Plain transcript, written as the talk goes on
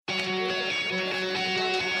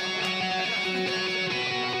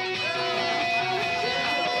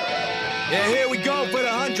Yeah, here we go for the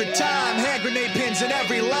 100th time. Hand grenade pins in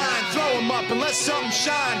every line. Throw them up and let something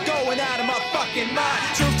shine. Going out of my fucking mind.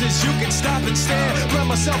 Truth is you can stop and stare. Run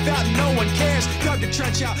myself out and no one cares. Dug the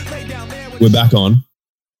trench out, lay down there. We're back on.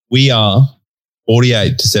 We are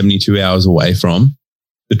 48 to 72 hours away from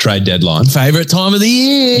the trade deadline. Favorite time of the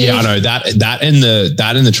year. Yeah, I know that and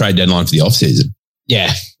the trade deadline for the off season.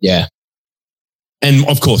 Yeah. And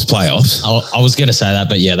of course, playoffs. I was going to say that,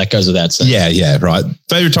 but yeah, that goes without saying. Yeah, right.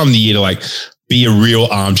 Favorite time of the year to like be a real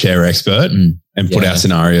armchair expert and put out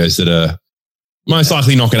scenarios that are most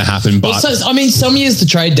likely not going to happen. But some years the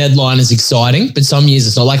trade deadline is exciting, but some years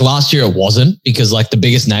it's not. Like last year it wasn't because like the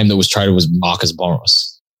biggest name that was traded was Marcus Morris.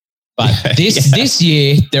 But this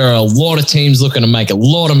year, there are a lot of teams looking to make a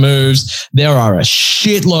lot of moves. There are a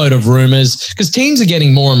shitload of rumors because teams are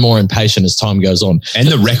getting more and more impatient as time goes on. And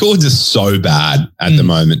the records are so bad at the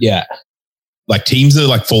moment. Yeah. Like teams are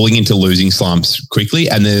like falling into losing slumps quickly.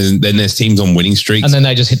 And then there's teams on winning streaks. And then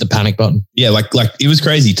they just hit the panic button. Yeah, like it was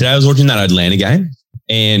crazy. Today I was watching that Atlanta game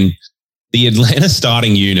and the Atlanta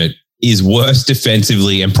starting unit is worse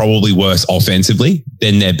defensively and probably worse offensively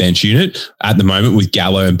than their bench unit at the moment with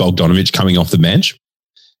Gallo and Bogdanovic coming off the bench.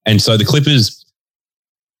 And so the Clippers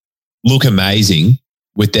look amazing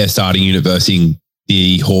with their starting unit versus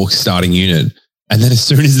the Hawks starting unit. And then as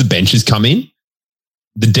soon as the benches come in,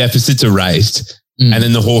 the deficits are raised and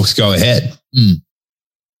then the Hawks go ahead.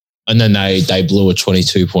 And then they blew a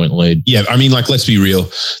 22-point lead. Yeah, I mean, like, let's be real.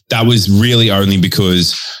 That was really only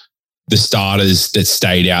because the starters that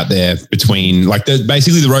stayed out there between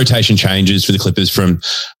basically the rotation changes for the Clippers from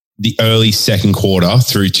the early second quarter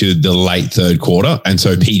through to the late third quarter. And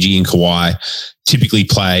so PG and Kawhi typically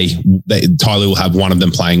play, Tyler will have one of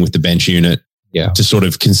them playing with the bench unit to sort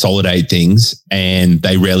of consolidate things and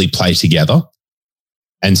they rarely play together.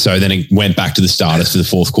 And so then it went back to the starters for the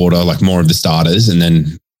fourth quarter, like more of the starters. And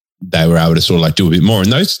then they were able to sort of like do a bit more.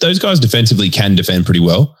 And those guys defensively can defend pretty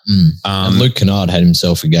well. And Luke Kennard had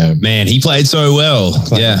himself a game. Man, he played so well.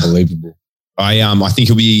 Unbelievable. I think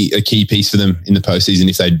he'll be a key piece for them in the postseason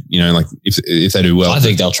if they, if they do well. I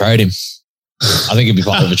think they'll trade him. I think he'd be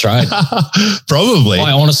part of a trade. Probably.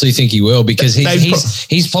 I honestly think he will because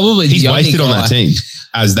he's probably the only wasted guy on that team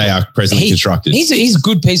as they are presently constructed. He's a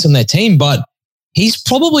good piece on their team, but he's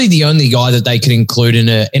probably the only guy that they could include in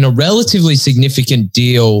a relatively significant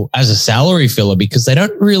deal as a salary filler because they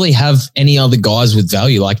don't really have any other guys with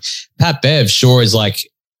value. Like Pat Bev sure is like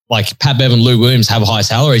Pat Bev and Lou Williams have high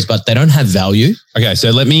salaries, but they don't have value. Okay,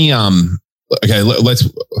 so let me let's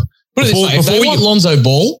put it this way. If they want Lonzo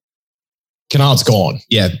Ball, Kennard's gone.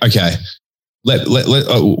 Yeah, okay. Are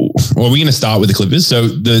we going to start with the Clippers? So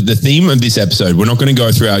the theme of this episode, we're not going to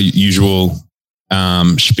go through our usual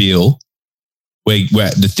spiel. Where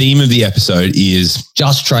the theme of the episode is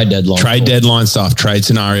just trade deadline stuff, trade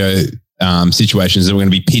scenario situations that we're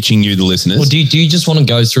going to be pitching you, the listeners. Well, do you just want to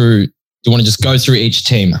go through? Do you want to just go through each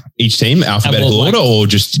team, alphabetical order, or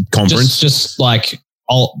just conference? Just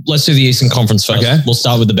let's do the Eastern Conference first. Okay. We'll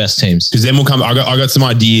start with the best teams because then we'll come. I got some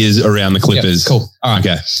ideas around the Clippers. Yeah, cool. All right.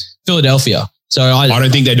 Okay. Philadelphia. So I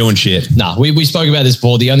don't think they're doing shit. No, we spoke about this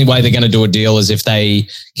before. The only way they're going to do a deal is if they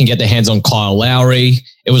can get their hands on Kyle Lowry.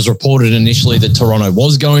 It was reported initially that Toronto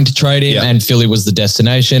was going to trade him and Philly was the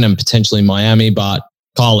destination and potentially Miami, but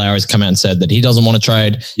Kyle Lowry's come out and said that he doesn't want to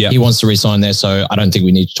trade. He wants to resign there. So I don't think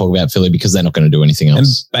we need to talk about Philly because they're not going to do anything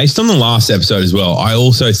else. And based on the last episode as well, I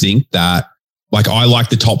also think that I like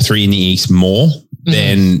the top three in the East more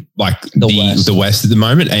than the West at the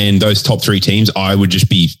moment. And those top three teams, I would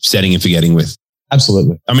just be setting and forgetting with.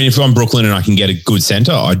 Absolutely. I mean, if I'm Brooklyn and I can get a good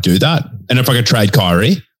center, I'd do that. And if I could trade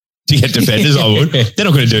Kyrie to get defenders, I would. They're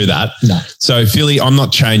not going to do that. No. So Philly, I'm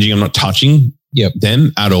not changing. I'm not touching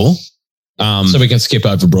them at all. So we can skip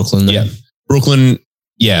over Brooklyn then. Yeah. Brooklyn,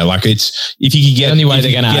 it's if you could get... The only way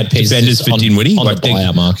they're going to add defenders for Dinwiddie. On the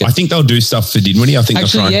buyout market. I think they'll do stuff for Dinwiddie. I think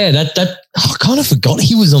actually, I kind of forgot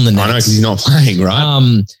he was on the Nets. I know, because he's not playing,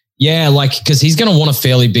 right? Because he's going to want a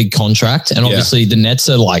fairly big contract. And obviously the Nets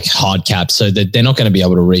are hard capped, so they're not going to be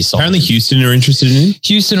able to re-sign. Apparently Houston are interested in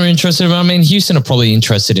him. I mean, Houston are probably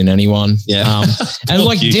interested in anyone. Yeah.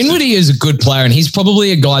 And Dinwiddie is a good player and he's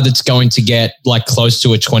probably a guy that's going to get close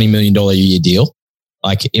to a $20 million a year deal.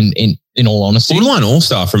 In all honesty. Borderline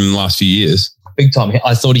all-star from the last few years. Big time.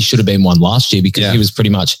 I thought he should have been one last year because he was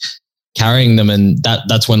pretty much carrying them, and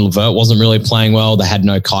that's when LeVert wasn't really playing well. They had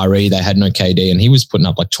no Kyrie, they had no KD, and he was putting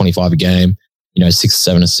up 25 a game, 6 or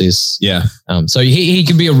 7 assists. Yeah. So he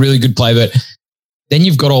can be a really good player, but then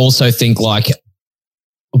you've got to also think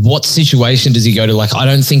what situation does he go to? I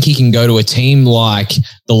don't think he can go to a team like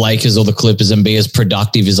the Lakers or the Clippers and be as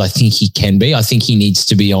productive as I think he can be. I think he needs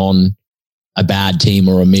to be on a bad team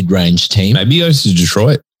or a mid-range team. Maybe he goes to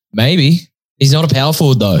Detroit. Maybe. He's not a power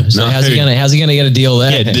forward though. So how's he gonna get a deal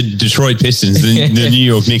there? Yeah, the Detroit Pistons, the New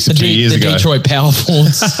York Knicks of 2 years ago. The Detroit power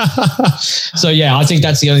forwards. So yeah, I think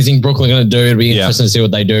that's the only thing Brooklyn are going to do. It'll be interesting to see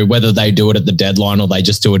what they do, whether they do it at the deadline or they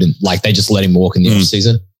just do it they just let him walk in the off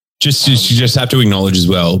season. Just have to acknowledge as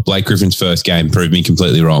well, Blake Griffin's first game proved me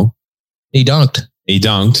completely wrong. He dunked.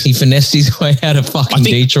 He finessed his way out of fucking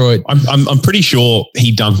Detroit. I'm pretty sure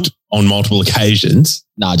he dunked on multiple occasions.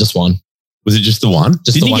 Nah, just one. Was it just the one?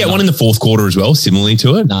 Didn't he get one in the fourth quarter as well, similarly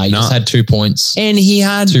to it? No, he just had 2 points. And he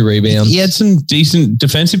had 2 rebounds. He had some decent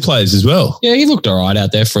defensive plays as well. Yeah, he looked all right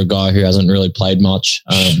out there for a guy who hasn't really played much.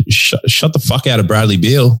 Shut the fuck out of Bradley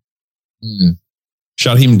Beal.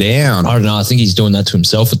 Shut him down. I don't know. I think he's doing that to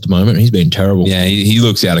himself at the moment. He's been terrible. Yeah, he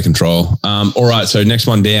looks out of control. All right, so next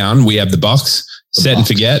one down, we have the Bucks. Set and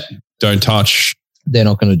forget. Don't touch. They're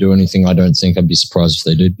not going to do anything, I don't think. I'd be surprised if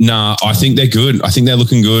they did. Nah, I think they're good. I think they're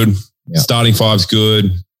looking good. Yep. Starting five's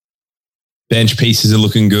good. Bench pieces are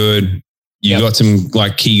looking good. You got some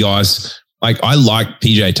key guys. I like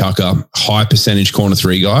PJ Tucker, high percentage corner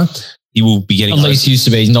 3 guy. He will be getting... At least used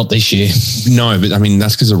to be, not this year. No, but I mean,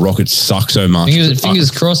 that's because the Rockets suck so much.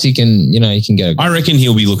 Fingers crossed he can get... I reckon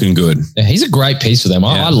he'll be looking good. Yeah, he's a great piece for them.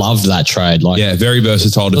 I love that trade. Very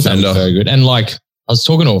versatile defender. Very good. And I was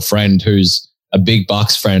talking to a friend who's a big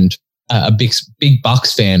Bucks friend, a big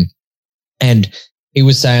Bucks fan, and he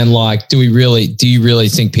was saying, do you really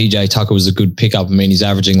think PJ Tucker was a good pickup? I mean, he's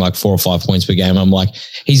averaging 4 or 5 points per game. I'm like,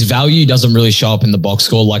 his value doesn't really show up in the box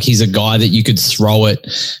score. He's a guy that you could throw at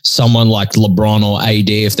someone like LeBron or AD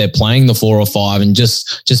if they're playing the 4 or 5 and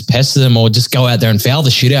just pester them or just go out there and foul the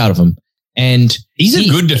shit out of them. And he's a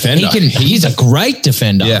good defender. He's a great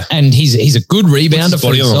defender. Yeah. And he's a good rebounder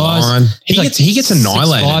for his size. He gets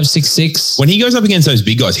annihilated. 6'5", 6'6". When he goes up against those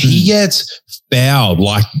big guys, he gets fouled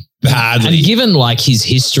badly. And given his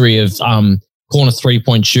history of corner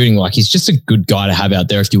 3-point shooting, he's just a good guy to have out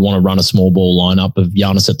there if you want to run a small ball lineup of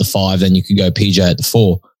Giannis at the 5, then you could go PJ at the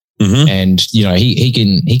 4. Mm-hmm. And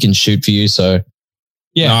he can shoot for you. So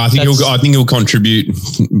yeah, no, I think he'll contribute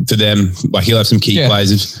for them. He'll have some key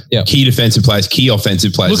plays, key defensive plays, key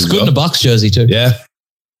offensive plays. Looks good in a Bucks jersey too. Yeah.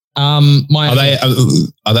 Are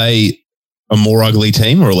they a more ugly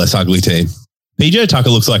team or a less ugly team? PJ Tucker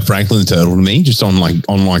looks like Franklin the Turtle to me, just on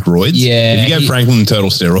roids. Yeah. If you gave Franklin the Turtle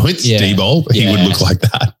steroids, D-ball, he would look like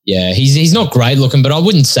that. Yeah, he's not great looking, but I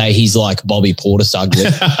wouldn't say he's like Bobby Portis ugly.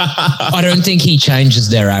 I don't think he changes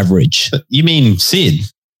their average. You mean Sid?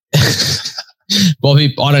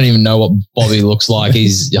 Bobby, I don't even know what Bobby looks like.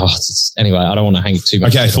 Anyway, I don't want to hang too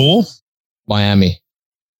much. Okay, 4? Miami.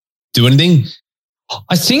 Do anything?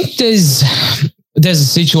 I think there's a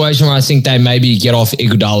situation where I think they maybe get off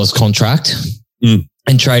Iguodala's contract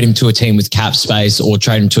and trade him to a team with cap space or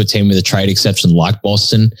trade him to a team with a trade exception like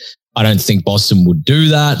Boston. I don't think Boston would do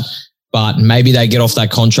that, but maybe they get off that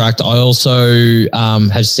contract. I also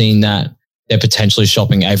have seen that they're potentially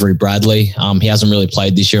shopping Avery Bradley. He hasn't really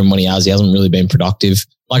played this year, and when he has, he hasn't really been productive.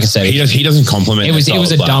 Like I said, he doesn't complement. It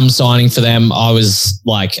was a dumb signing for them. I was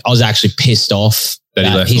actually pissed off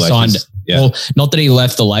that he signed. Yeah. Well, not that he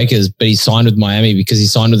left the Lakers, but he signed with Miami because he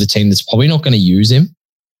signed with a team that's probably not going to use him.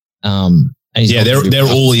 They're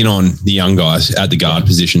all in on the young guys at the guard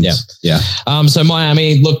positions. Yeah. So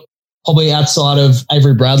Miami, look, probably outside of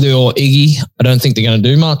Avery Bradley or Iggy, I don't think they're going to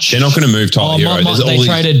do much. They're not going to move Tyler Hero. They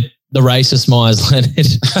traded the racist Myers Leonard.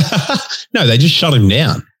 No, they just shut him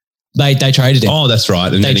down. They traded him. Oh, that's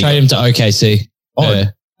right. And they traded him to OKC.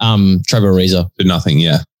 Trevor Ariza. For nothing,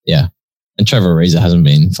 yeah. Yeah. And Trevor Ariza hasn't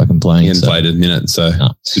been fucking playing. He hasn't played a minute, so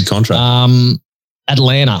good contract.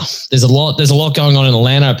 Atlanta. There's a lot going on in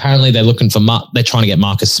Atlanta. Apparently they're looking for they're trying to get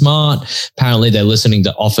Marcus Smart. Apparently they're listening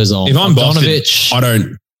to offers on Bogdanovich. I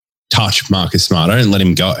don't touch Marcus Smart. I don't let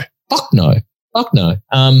him go. Fuck no.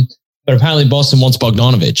 But apparently Boston wants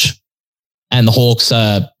Bogdanovich. And the Hawks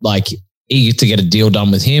are eager to get a deal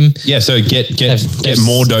done with him. Yeah, so get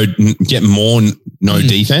more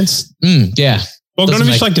defense. Yeah.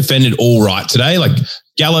 Bogdanovich defended all right today.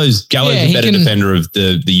 Gallo's a better defender of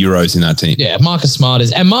the Euros in that team. Yeah, Marcus Smart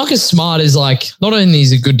is not only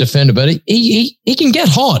is he a good defender, but he can get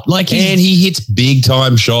hot. And he hits big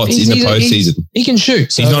time shots in the postseason. He can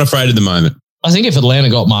shoot. So he's not afraid at the moment. I think if Atlanta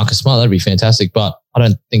got Marcus Smart, that'd be fantastic, but I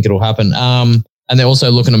don't think it'll happen. And they're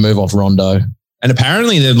also looking to move off Rondo. And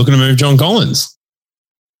apparently they're looking to move John Collins.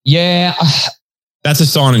 Yeah. That's a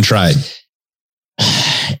sign and trade.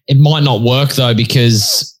 It might not work though,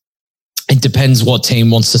 because it depends what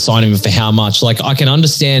team wants to sign him for how much. I can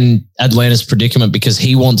understand Atlanta's predicament because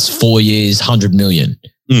he wants 4 years, $100 million.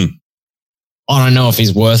 I don't know if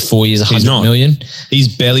he's worth 4 years, 100 million.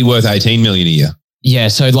 He's barely worth 18 million a year. Yeah,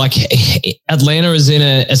 so like Atlanta is in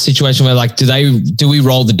a situation where like, do we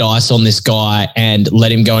roll the dice on this guy and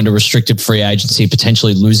let him go into restricted free agency,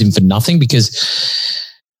 potentially lose him for nothing? Because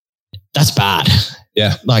that's bad.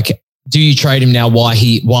 Yeah. Like, do you trade him now while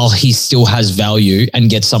he still has value and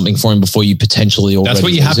get something for him before you potentially already That's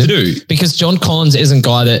what you have to do. Because John Collins isn't a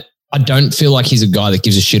guy that, I don't feel like he's a guy that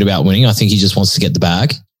gives a shit about winning. I think he just wants to get the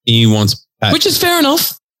bag. He wants... Which is fair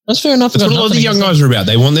enough. That's fair enough. That's what a lot of the young guys are about.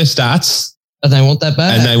 They want their stats. And they want that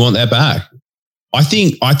back. And they want that back. I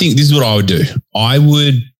think this is what I would do. I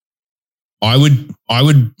would,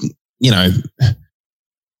 you know,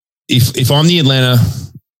 if I'm the Atlanta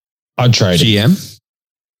I'd trade GM,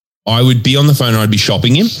 I would be on the phone and I'd be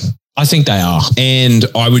shopping him. I think they are. And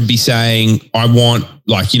I would be saying, I want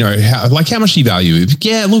like, you know, how much do you value?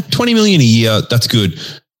 Yeah, look, 20 million a year. That's good.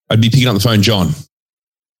 I'd be picking up the phone, John,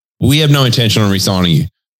 we have no intention on re-signing you,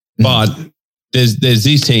 but there's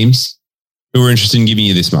these teams who are interested in giving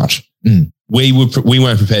you this much. We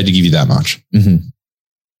weren't prepared to give you that much.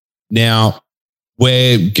 Now what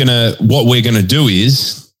we're gonna do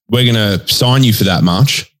is we're gonna sign you for that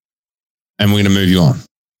much, and we're gonna move you on.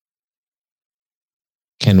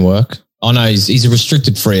 Can work. Oh no, he's a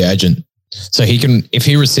restricted free agent, so he can, if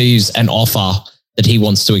he receives an offer that he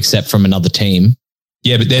wants to accept from another team.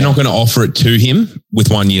 Yeah, but they're not going to offer it to him with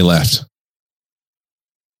 1 year left.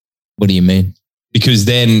 What do you mean? Because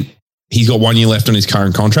then he's got 1 year left on his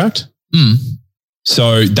current contract.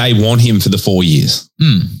 So they want him for the 4 years.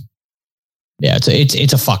 Yeah,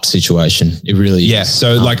 it's a fucked situation. It really is. Yeah,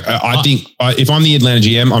 so I think if I'm the Atlanta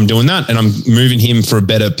GM, I'm doing that and I'm moving him for a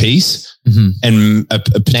better piece and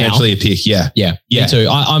potentially a pick. Yeah. Me too.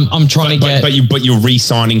 I'm trying to get... But you're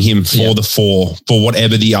re-signing him for for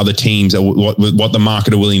whatever the other teams are, what the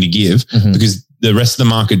market are willing to give, because the rest of the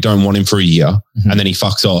market don't want him for a year and then he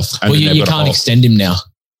fucks off. And well, you can't extend him now.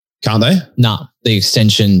 Can't they? No, the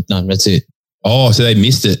extension, no, that's it. Oh, so they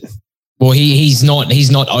missed it. Well, he's not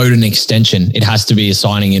owed an extension. It has to be a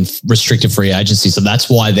signing in restricted free agency. So that's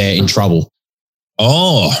why they're in trouble.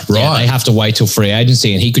 Oh, right. Yeah, they have to wait till free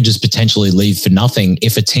agency, and he could just potentially leave for nothing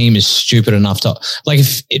if a team is stupid enough to, like,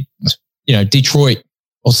 Detroit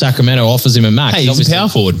or Sacramento offers him a max. Hey, he's a power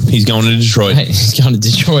forward. He's going to Detroit. He's going to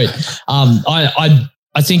Detroit.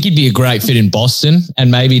 I think he'd be a great fit in Boston,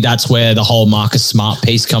 and maybe that's where the whole Marcus Smart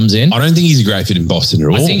piece comes in. I don't think he's a great fit in Boston at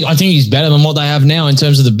all. I think he's better than what they have now in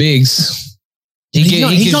terms of the bigs.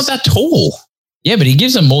 He's not that tall. Yeah, but he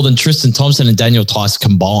gives them more than Tristan Thompson and Daniel Tice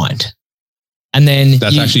combined. And then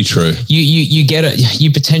that's actually true. You get it.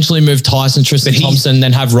 You potentially move Tice and Tristan Thompson,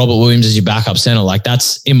 then have Robert Williams as your backup center. Like,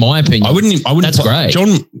 that's, in my opinion, I wouldn't. That's great.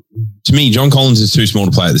 To me, John Collins is too small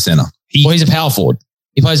to play at the center. He's a power forward.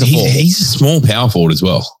 He plays a four. He's a small power forward as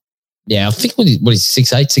well. Yeah, I think what is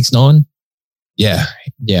 6'8", 6'9"? Yeah.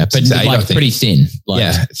 Yeah, but 6'8", like pretty thin.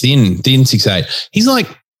 Like, thin 6'8". He's like,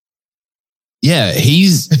 yeah,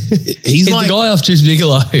 he's like the guy off Juice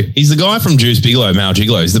Bigelow. He's the guy from Juice Bigelow, Mal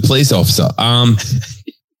Gigolo. He's the police officer.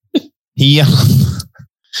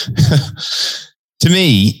 To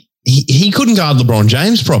me, he couldn't guard LeBron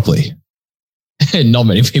James properly. Not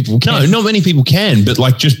many people can. No, not many people can, but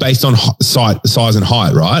like just based on size and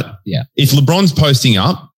height, right? Yeah. If LeBron's posting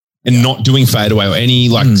up and not doing fadeaway or any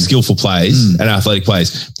like skillful plays and athletic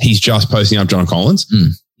plays, he's just posting up John Collins.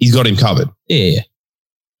 He's got him covered. Yeah.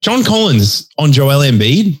 John Collins on Joel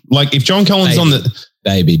Embiid. Like if John Collins on the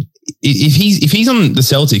baby, if he's on the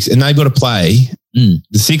Celtics and they've got to play the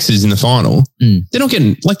Sixers in the final, they're not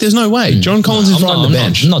getting, like, there's no way. John Collins is right on the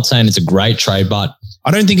bench. I'm not saying it's a great trade, but I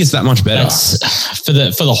don't think it's that much better. For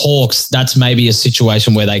the Hawks, that's maybe a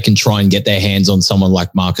situation where they can try and get their hands on someone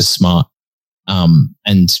like Marcus Smart.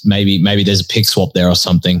 And maybe there's a pick swap there or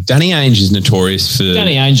something. Danny Ainge is notorious for...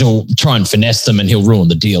 Danny Ainge will try and finesse them and he'll ruin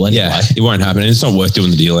the deal anyway. Yeah, it won't happen. It's not worth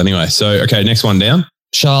doing the deal anyway. So, okay, next one down.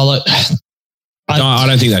 Charlotte. I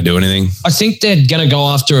don't think they do anything. I think they're going to go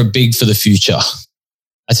after a big for the future.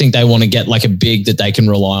 I think they want to get like a big that they can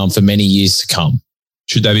rely on for many years to come.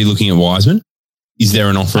 Should they be looking at Wiseman? Is there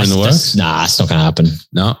an offer in the works? Nah, it's not going to happen.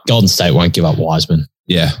 No. Golden State won't give up Wiseman.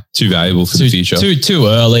 Yeah, too valuable for the future. Too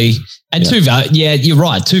early. And yeah, you're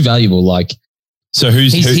right. Too valuable. Like, so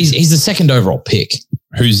he's the second overall pick.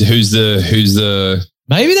 Who's the?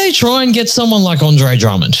 Maybe they try and get someone like Andre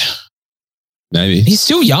Drummond. Maybe he's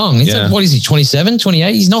still young. Like, what is he? 27,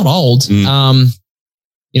 28? He's not old.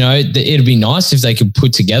 It'd be nice if they could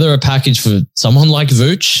put together a package for someone like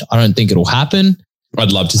Vooch. I don't think it'll happen.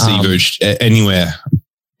 I'd love to see Vooch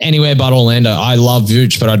anywhere but Orlando. I love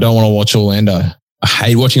Vooch, but I don't want to watch Orlando. I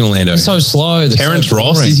hate watching Orlando. It's so slow. Terrence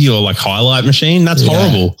Ross is your like highlight machine. That's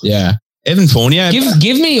horrible. Yeah. Evan Fournier.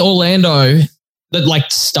 Give me Orlando, the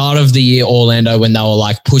like start of the year Orlando when they were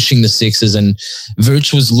like pushing the Sixers and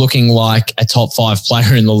Vooch was looking like a top 5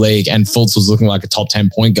 player in the league and Fultz was looking like a top 10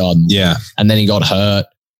 point guard. Yeah. And then he got hurt.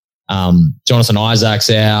 Jonathan Isaac's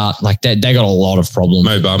out. Like they got a lot of problems.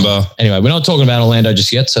 Mo Bamba. Anyway, we're not talking about Orlando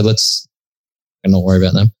just yet, so let's not worry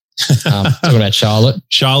about them. Talking about Charlotte.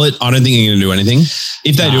 Charlotte, I don't think they're going to do anything.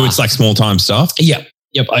 If they do, it's like small time stuff. Yep,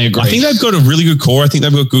 I agree. I think they've got a really good core. I think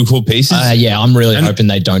they've got good core pieces. I'm really hoping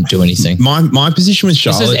they don't do anything. My position with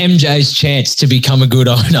Charlotte. This is MJ's chance to become a good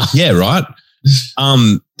owner. Yeah, right.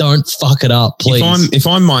 Don't fuck it up, please. If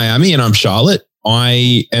I'm Miami and I'm Charlotte,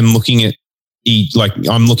 I am looking at the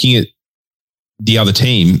other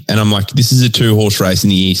team and I'm like, this is a 2-horse race in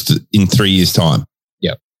the East in 3 years' time.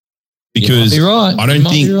 Yep. Because you might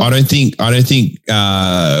be right. I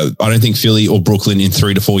don't think Philly or Brooklyn in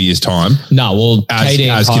 3 to 4 years' time. No, well, KD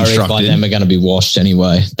and Kyrie by them are going to be washed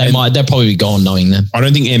anyway. They'll probably be gone knowing them. I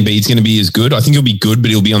don't think Embiid's going to be as good. I think he'll be good,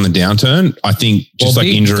 but he'll be on the downturn. I think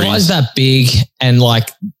injuries. Guys that big and like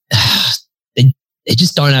they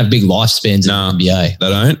just don't have big lifespans in the NBA. They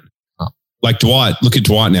don't. Oh. Like Dwight, look at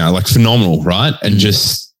Dwight now, like phenomenal, right? And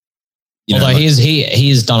just. Although he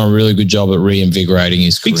has done a really good job at reinvigorating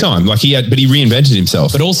his career. Big time. But he reinvented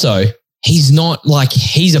himself. But also, he's not like,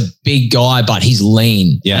 he's a big guy, but he's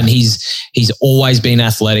lean. Yeah. And he's always been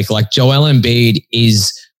athletic. Like Joel Embiid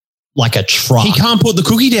is like a truck. He can't put the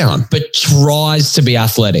cookie down. But tries to be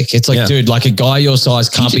athletic. It's like, dude, like a guy your size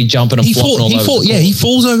can't be jumping and flopping all over. He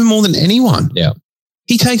falls over more than anyone. Yeah.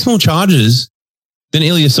 He takes more charges than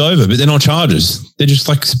Ilyasova, but they're not charges. They're just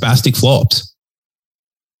like spastic flops.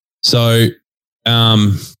 So,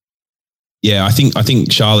 I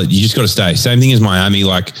think Charlotte, you just got to stay. Same thing as Miami.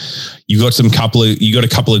 Like you got a couple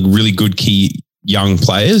of really good key young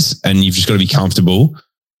players, and you've just got to be comfortable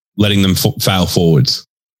letting them fail forwards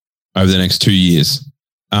over the next 2 years.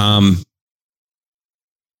 Who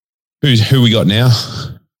we got now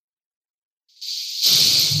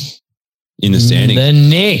in the standing? The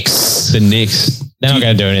Knicks. They're not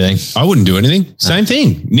going to do anything. I wouldn't do anything. Same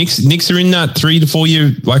thing. Knicks are in that 3 to 4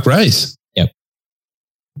 year like race. Yep.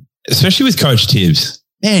 Especially with Coach Tibbs.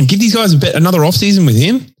 Man, give these guys another offseason with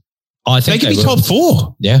him. I think they could be top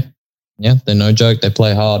 4. Yeah. Yeah. They're no joke. They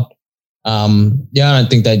play hard. I don't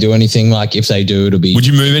think they do anything. Like if they do, it'll be. Would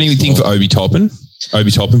you move anything for Obi Toppin? For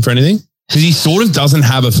anything? Because he sort of doesn't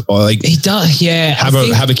have he does, yeah.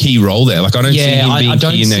 Have a key role there. Like I don't see him being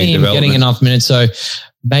key in their development. Getting enough minutes. So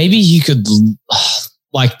maybe you could,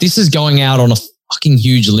 like, this is going out on a fucking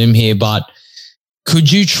huge limb here, but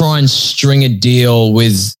could you try and string a deal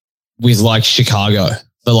with like Chicago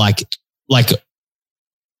for like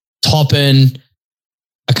Toppin,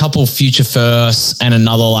 a couple future firsts, and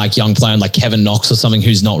another like young player like Kevin Knox or something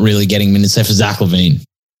who's not really getting minutes there for Zach LaVine?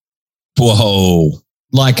 Whoa.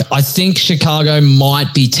 Like, I think Chicago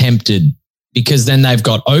might be tempted because then they've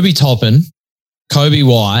got Obi Toppin, Kobe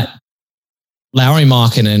White, Lauri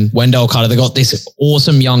Markkanen, Wendell Carter. They've got this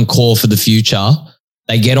awesome young core for the future.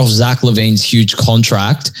 They get off Zach LaVine's huge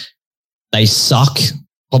contract. They suck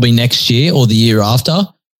probably next year or the year after.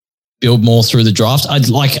 Build more through the draft.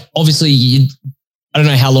 Obviously, I don't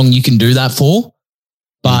know how long you can do that for,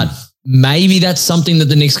 but maybe that's something that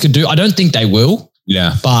the Knicks could do. I don't think they will.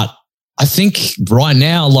 Yeah. But I think right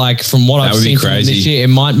now, like from what I've seen from this year, it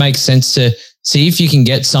might make sense to see if you can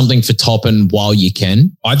get something for Toppin while you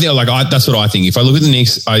can. I think that's what I think. If I look at the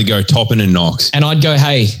Knicks, I go Toppin and Knox. And I'd go,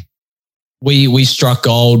 hey, we struck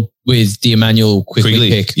gold with the Emmanuel Quigley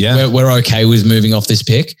pick. Yeah. We're okay with moving off this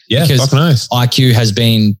pick. Yeah, because fucking nice. IQ has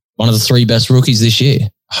been one of the 3 best rookies this year.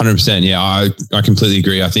 100%. Yeah, I completely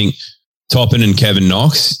agree. I think Toppin and Kevin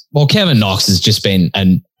Knox. Well, Kevin Knox has just been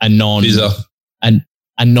a non-human.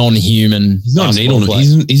 He's not a needle.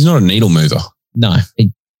 He's not a needle mover. No,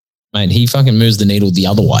 he fucking moves the needle the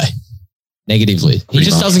other way, negatively. He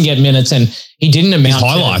just doesn't get minutes, and he didn't amount. His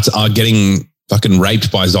highlights are getting fucking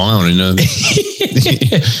raped by Zion in a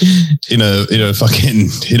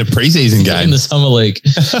preseason game in the summer league.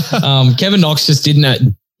 Kevin Knox just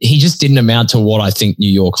didn't amount to what I think New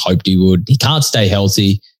York hoped he would. He can't stay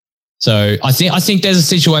healthy. So I think there's a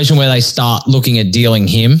situation where they start looking at dealing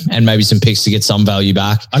him and maybe some picks to get some value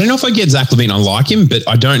back. I don't know if I get Zach LaVine. I like him, but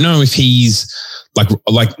I don't know if he's like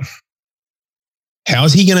how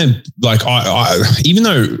is he going to even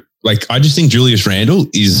though I just think Julius Randle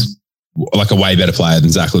is like a way better player than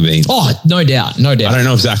Zach LaVine. Oh, no doubt. I don't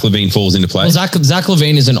know if Zach LaVine falls into play. Well, Zach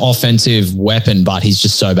LaVine is an offensive weapon, but he's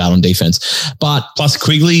just so bad on defense. But plus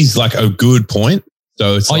Quigley's like a good point.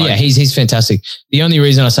 So it's yeah, he's fantastic. The only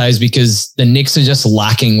reason I say is because the Knicks are just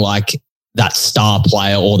lacking like that star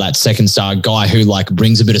player or that second star guy who like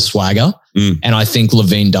brings a bit of swagger. And I think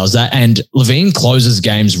Levine does that. And Levine closes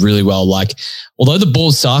games really well. Like, although the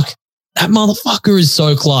Bulls suck, that motherfucker is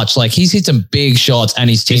so clutch. Like, he's hit some big shots and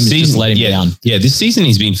his team is just letting him down. Yeah, this season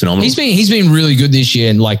he's been phenomenal. He's been really good this year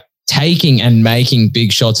and like taking and making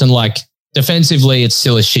big shots. And like defensively, it's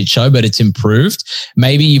still a shit show, but it's improved.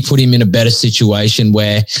 Maybe you put him in a better situation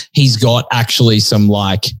where he's got actually some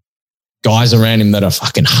like guys around him that are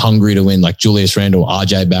fucking hungry to win, like Julius Randle,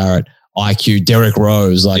 RJ Barrett, IQ, Derrick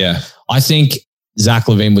Rose. Like, I think Zach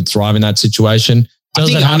LaVine would thrive in that situation.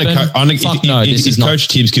 Does it happen? If Coach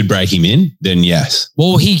Tibbs could break him in, then yes.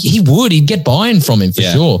 Well, he would. He'd get buy-in from him for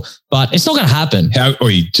sure, but it's not going to happen.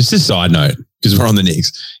 Just a side note, because we're on the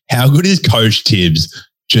Knicks. How good is Coach Tibbs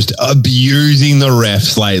just abusing the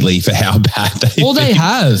refs lately for how bad they've been? Well, they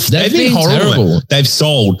have. They've been horrible. They've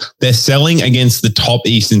sold. They're selling against the top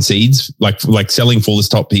Eastern seeds, like selling for the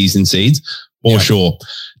top Eastern seeds, for sure.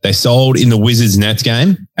 They sold in the Wizards-Nets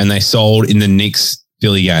game, and they sold in the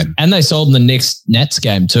Knicks-Philly game. And they sold in the Knicks-Nets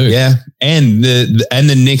game too. Yeah, and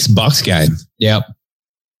the Knicks-Bucks game. Yep.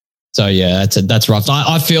 So, yeah, that's rough.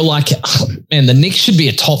 I feel like, man, the Knicks should be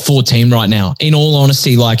a top 4 team right now. In all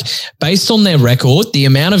honesty, like based on their record, the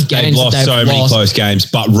amount of games they've lost many close games,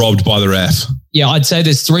 but robbed by the ref. Yeah, I'd say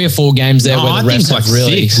there's 3 or 4 games there where the refs have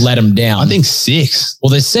really let them down. I think 6. Well,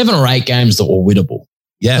 there's 7 or 8 games that were winnable.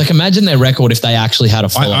 Yeah. Like imagine their record if they actually had a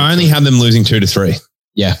follow. I only have them losing 2 to 3.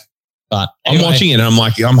 Yeah. But anyway, I'm watching it and I'm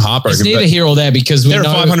like, I'm heartbroken. It's neither here or there because they're a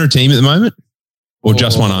 500 team at the moment. Or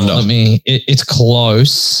just one under? It's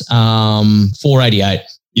close. 488.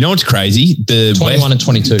 You know what's crazy? The 21 West, and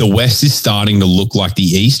 22. The West is starting to look like the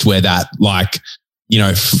East, where that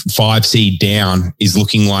 5 seed down is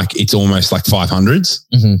looking like it's almost like 500s.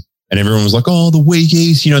 Mm-hmm. And everyone was like, "Oh, the weak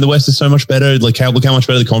East. The West is so much better. Look how much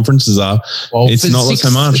better the conferences are." Well, it's not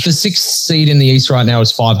so much. The 6th seed in the East right now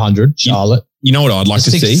is 500. Charlotte. You know what I'd like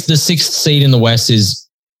to see? The 6th seed in the West is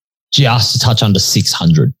just a touch under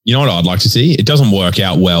 600. You know what I'd like to see? It doesn't work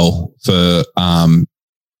out well for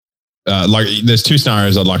there's 2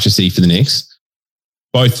 scenarios I'd like to see for the Knicks.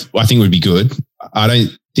 Both I think would be good. I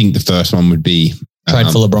don't think the first one would be trade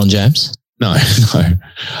for LeBron James. No.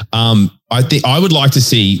 I think I would like to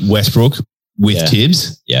see Westbrook with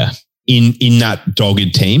Tibbs. Yeah. In that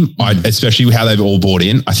dogged team, especially how they've all bought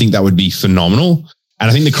in. I think that would be phenomenal. And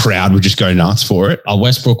I think the crowd would just go nuts for it.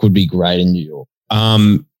 Westbrook would be great in New York.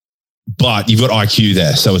 But you've got IQ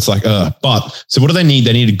there. So it's like, so what do they need?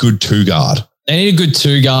 They need a good 2 guard. They need a good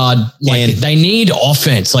 2 guard. Like they need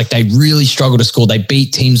offense. Like they really struggle to score. They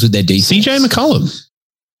beat teams with their defense. CJ McCollum.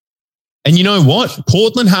 And you know what?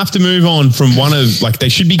 Portland have to move on from one of they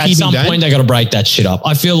should be keeping. At some point, they got to break that shit up.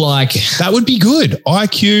 I feel like that would be good.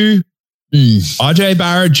 IQ, RJ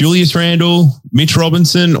Barrett, Julius Randle, Mitch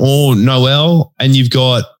Robinson, or Noel, and you've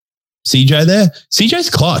got CJ there. CJ's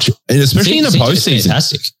clutch, and especially in the postseason.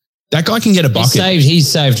 Fantastic. That guy can get a bucket. He's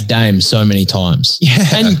saved Dame so many times. Yeah.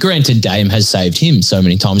 And granted, Dame has saved him so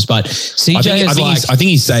many times, but CJ I think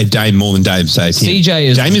he's saved Dame more than Dame saved him.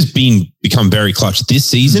 Dame has become very clutch this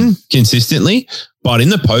season consistently, but in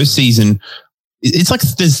the postseason, it's like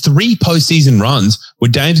there's 3 postseason runs where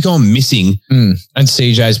Dame's gone missing. And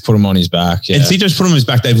CJ's put him on his back. Yeah. And CJ's put him on his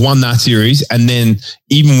back. They've won that series. And then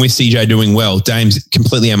even with CJ doing well, Dame's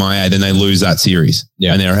completely MIA. Then they lose that series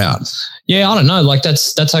and they're out. Yeah, I don't know. Like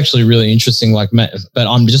that's actually really interesting. Like, but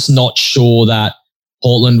I'm just not sure that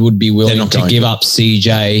Portland would be willing to give up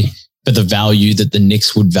CJ for the value that the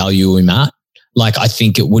Knicks would value him at. Like, I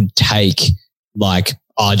think it would take like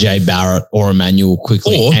RJ Barrett or Emmanuel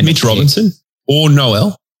quickly, or Mitch Robinson, or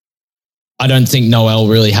Noel. I don't think Noel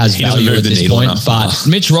really has value at this point, but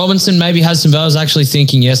Mitch Robinson maybe has some value. I was actually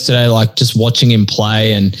thinking yesterday, like just watching him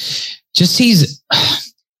play and just his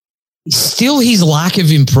lack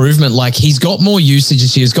of improvement. Like he's got more usage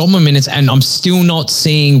this year, he's got more minutes, and I'm still not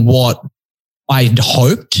seeing what I'd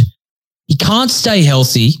hoped. He can't stay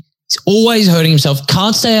healthy. He's always hurting himself.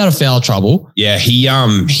 Can't stay out of foul trouble. Yeah, he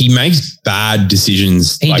makes bad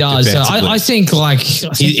decisions. He does. So I think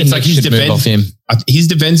it's like his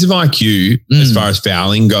defensive IQ as far as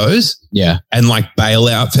fouling goes. Yeah, and like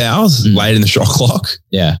bailout fouls late in the shot clock.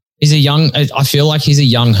 Yeah, I feel like he's a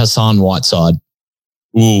young Hassan Whiteside.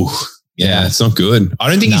 Ooh, yeah, it's not good. I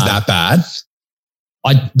don't think he's that bad.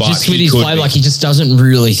 Just with his play, like he just doesn't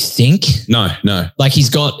really think. No. Like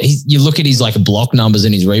you look at his like block numbers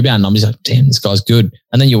and his rebound numbers, like, damn, this guy's good.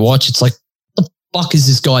 And then you watch, it's like, what the fuck is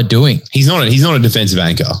this guy doing? He's not a defensive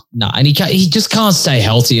anchor. No, and he just can't stay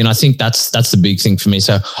healthy. And I think that's the big thing for me.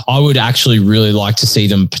 So I would actually really like to see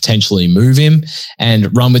them potentially move him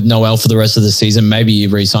and run with Noel for the rest of the season. Maybe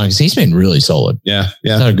re-sign because he's been really solid. Yeah.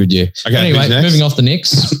 He's had a good year. Okay, anyway, moving off the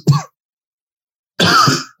Knicks.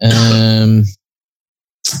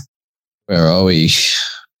 Where are we?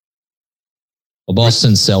 The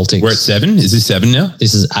Boston Celtics. We're at 7. Is this 7 now?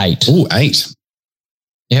 This is 8. Oh, 8.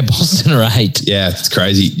 Yeah, Boston are 8. Yeah, it's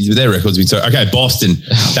crazy. Their record's been so... Okay, Boston.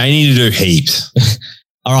 They need to do heaps.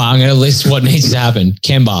 All right, I'm going to list what needs to happen.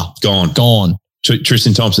 Kemba. Gone.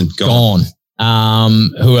 Tristan Thompson. Gone.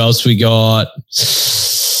 Who else we got?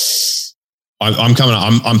 I'm coming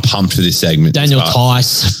up. I'm pumped for this segment. Daniel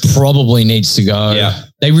Tice probably needs to go. Yeah.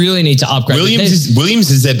 They really need to upgrade.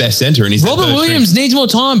 Williams is their best center. And Robert Williams needs more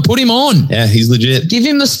time. Put him on. Yeah, he's legit. Give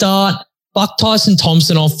him the start. Fuck Tyson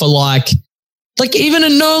Thompson off for like even a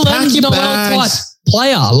Noel type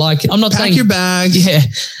player. Like, I'm not saying... Pack your bags. Yeah.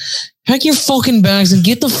 Pack your fucking bags and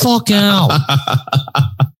get the fuck out.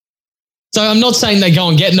 So I'm not saying they go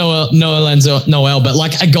and get Noel, but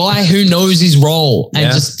like a guy who knows his role and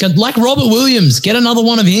just like Robert Williams, get another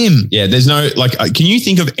one of him. Yeah, there's no like. Can you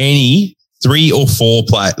think of any 3 or 4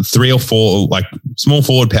 like small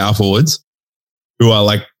forward, power forwards who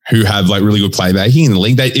have like really good playmaking in the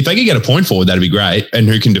league? If they could get a point forward, that'd be great, and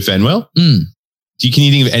who can defend well. Can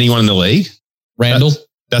you think of anyone in the league? Randall.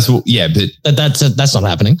 That's what. Yeah, but that's not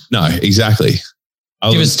happening. No, exactly.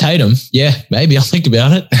 Give us Tatum. Yeah, maybe I'll think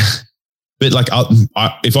about it. But like,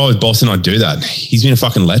 if I was Boston, I'd do that. He's been a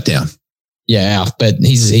fucking letdown. Yeah, but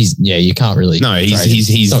he's you can't really. No, he's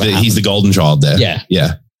the golden child there.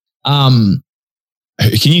 Yeah. Can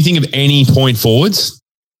you think of any point forwards?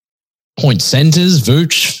 Point centers,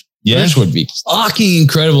 Vooch. Yeah. Vooch would be fucking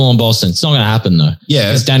incredible on Boston. It's not going to happen though. Yeah.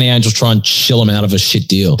 Because Danny Ainge will try and chill him out of a shit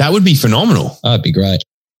deal. That would be phenomenal. That'd be great.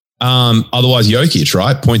 Otherwise, Jokic,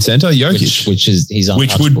 right? Point center, Jokic. Which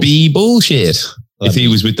would be bullshit. If he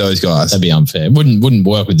was with those guys. That'd be unfair. Wouldn't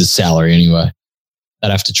work with the salary anyway.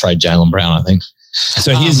 They'd have to trade Jaylen Brown, I think.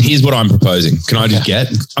 So here's what I'm proposing. Can I just get?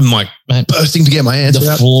 I'm like bursting to get my answer.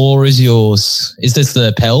 The floor is yours. Is this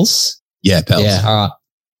the Pels? Yeah, Pels. Yeah, all right.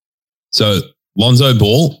 So Lonzo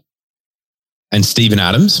Ball and Steven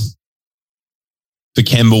Adams for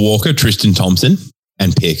Kemba Walker, Tristan Thompson,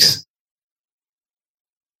 and picks.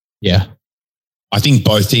 Yeah. I think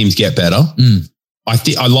both teams get better.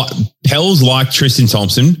 I like Pels like Tristan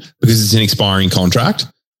Thompson because it's an expiring contract,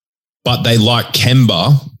 but they like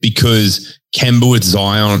Kemba because Kemba with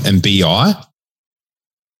Zion and BI.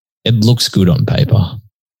 It looks good on paper.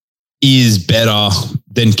 Is better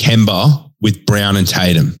than Kemba with Brown and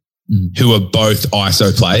Tatum, who are both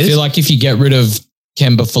ISO players. I feel like if you get rid of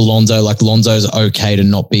Kemba for Lonzo, like Lonzo's okay to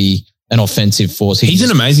not be an offensive force. He's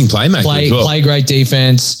an amazing playmaker as well. Play great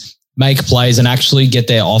defense. Make plays and actually get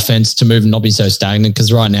their offense to move and not be so stagnant.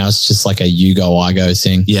 Because right now it's just like a you go, I go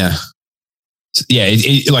thing. Yeah. Yeah.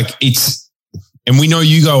 And we know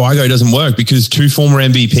you go, I go doesn't work because 2 former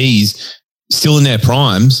MVPs still in their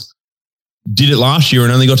primes did it last year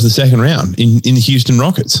and only got to the second round in the Houston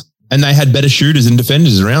Rockets. And they had better shooters and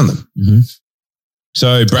defenders around them. Mm-hmm.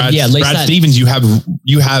 So Brad Stevens, you have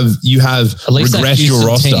regressed your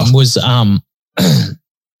roster. Team was,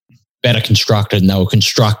 better constructed and they were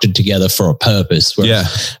constructed together for a purpose.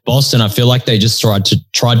 Whereas Boston, I feel like they just tried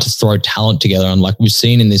to throw talent together. And like we've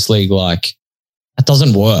seen in this league, like that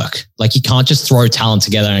doesn't work. Like you can't just throw talent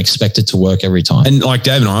together and expect it to work every time. And like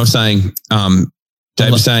Dave and I were saying,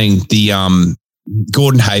 Dave was saying the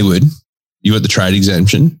Gordon Hayward, you got the trade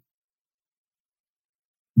exemption,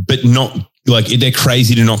 but not like they're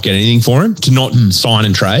crazy to not get anything for him, to not sign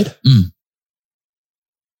and trade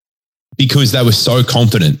because they were so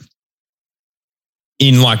confident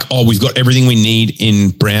in like, oh, we've got everything we need in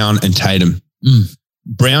Brown and Tatum.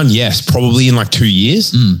 Brown, yes, probably in like 2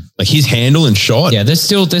 years. Like his handle and shot. Yeah, they're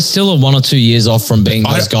still a 1 or 2 years off from being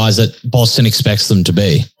those guys that Boston expects them to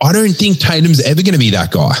be. I don't think Tatum's ever going to be that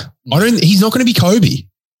guy. He's not going to be Kobe.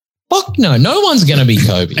 Fuck no, no one's going to be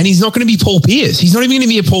Kobe. And he's not going to be Paul Pierce. He's not even going to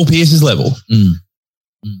be at Paul Pierce's level.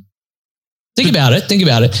 Think about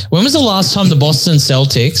it. When was the last time the Boston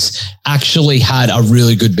Celtics actually had a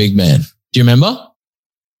really good big man? Do you remember?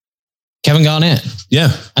 Kevin Garnett.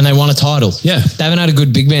 Yeah. And they won a title. Yeah. They haven't had a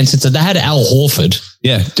good big man since they had Al Horford.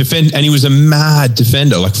 Yeah. And he was a mad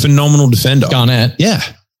defender, like phenomenal defender. Garnett. Yeah.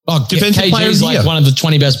 Oh, KG's like one of the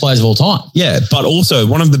 20 best players of all time. Yeah. But also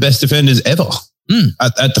one of the best defenders ever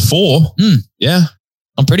at the 4. Yeah.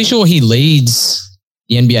 I'm pretty sure he leads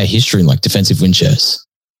the NBA history in like defensive win shares.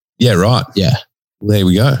 Yeah. Right. Yeah. Well, there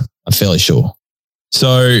we go. I'm fairly sure.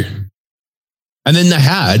 So, and then they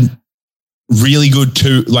had really good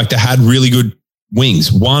they had really good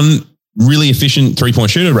wings. One really efficient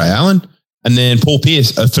 3-point shooter, Ray Allen, and then Paul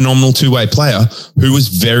Pierce, a phenomenal two-way player who was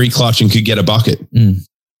very clutch and could get a bucket.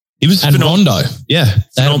 He was and Rondo. Yeah.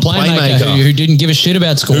 They had a playmaker who didn't give a shit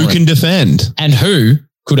about scoring. Who can defend. And who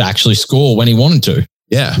could actually score when he wanted to.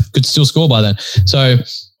 Yeah. Could still score by then. So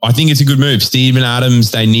I think it's a good move. Steven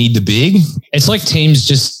Adams, they need the big. It's like teams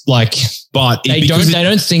just like, but they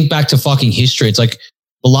don't think back to fucking history. It's like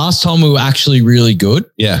the last time we were actually really good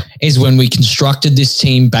is when we constructed this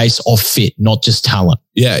team based off fit, not just talent.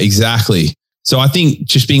 Yeah, exactly. So I think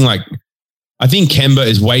just being like, I think Kemba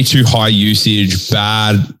is way too high usage,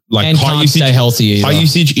 bad, like and high can't usage, stay healthy either. high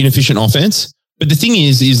usage, inefficient offense. But the thing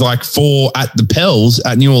is like at the Pels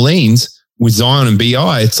at New Orleans with Zion and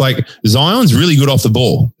BI, it's like Zion's really good off the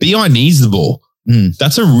ball. BI needs the ball.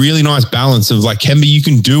 That's a really nice balance of like Kemba, you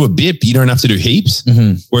can do a bit, but you don't have to do heaps.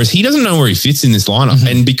 Whereas he doesn't know where he fits in this lineup.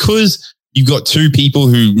 And because you've got two people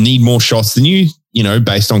who need more shots than you know,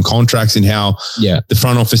 based on contracts and how the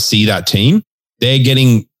front office see that team, they're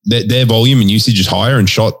getting their volume and usage is higher and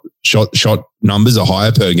shot numbers are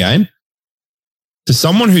higher per game. To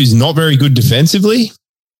someone who's not very good defensively,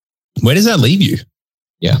 where does that leave you?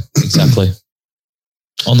 Yeah, exactly.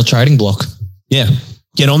 On the trading block. Yeah.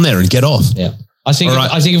 Get on there and get off. Yeah. I think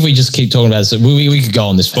if we just keep talking about this, we could go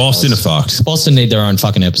on this. Boston are fucked. Boston need their own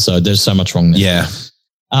fucking episode. There's so much wrong there. Yeah.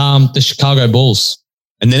 The Chicago Bulls.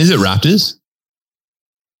 And then is it Raptors?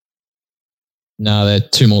 No, they're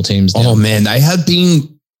two more teams down. Oh man, they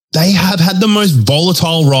have had the most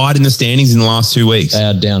volatile ride in the standings in the last 2 weeks. They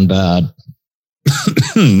are down bad.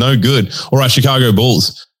 No good. All right, Chicago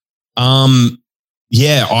Bulls.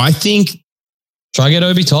 Yeah, I think try get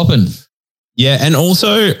Obi Toppin. Yeah, and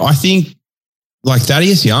also I think like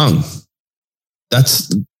Thaddeus Young,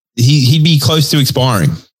 he'd be close to expiring.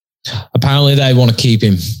 Apparently they want to keep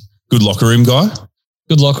him. Good locker room guy.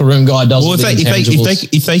 Good locker room guy does. Well,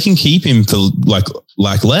 if they can keep him for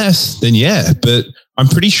like less, then yeah. But I'm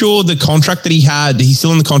pretty sure the contract that he had, he's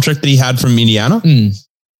still in the contract that he had from Indiana,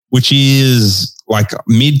 which is like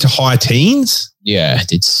mid to high teens. Yeah,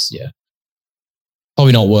 it's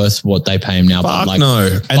probably not worth what they pay him now. Fuck but like,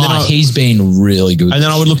 no. And he's been really good. And then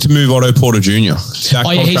I would look to move Otto Porter Jr.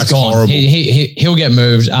 He's gone. He'll get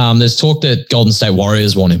moved. There's talk that Golden State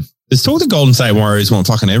Warriors want him. There's talk that Golden State Warriors want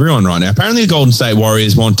fucking everyone right now. Apparently the Golden State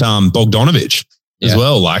Warriors want Bogdanovich as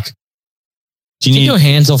well. Like, do you need your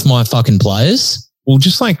hands off my fucking players? Well,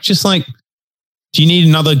 just like, do you need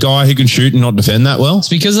another guy who can shoot and not defend that well? It's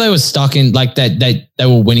because they were stuck in like that. They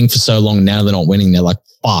were winning for so long. Now they're not winning. They're like,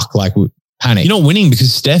 fuck, like panic. You're not winning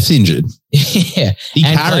because Steph's injured. Yeah.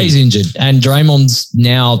 And Clay's injured. And Draymond's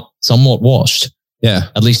now somewhat washed. Yeah.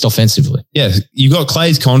 At least offensively. Yeah. You got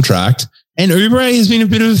Clay's contract. And Oubre has been a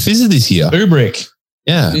bit of a fizzer this year. Oubre.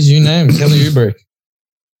 Yeah. What is your name? Kelly Oubre.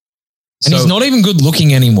 And he's not even good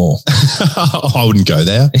looking anymore. I wouldn't go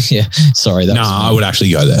there. Yeah. Sorry. I would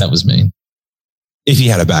actually go there. That was mean. If he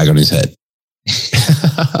had a bag on his head.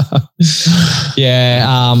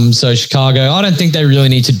 Yeah. So Chicago, I don't think they really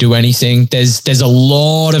need to do anything. There's a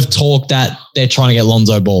lot of talk that they're trying to get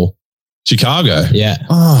Lonzo Ball. Chicago? Yeah.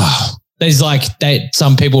 Oh. There's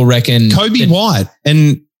some people reckon Kobe White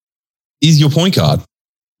and is your point guard.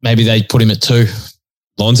 Maybe they put him at 2.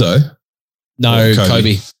 Lonzo? No,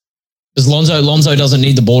 Kobe. Because Lonzo doesn't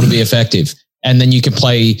need the ball to be effective. And then you can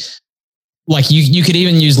play, like you could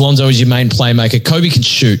even use Lonzo as your main playmaker. Kobe can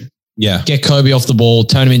shoot. Yeah. Get Kobe off the ball,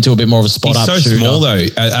 turn him into a bit more of a spot up shooter. He's so small though.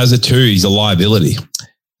 As a 2, he's a liability.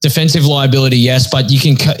 Defensive liability, yes, but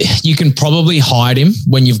you can probably hide him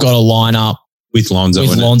when you've got a lineup with Lonzo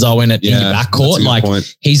in it in your backcourt. Like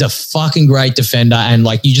he's a fucking great defender, and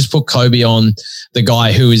like you just put Kobe on the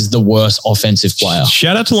guy who is the worst offensive player.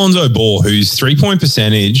 Shout out to Lonzo Ball, whose 3-point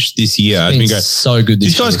percentage this year has been great. So good.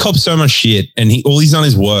 This guy's copped so much shit, and all he's done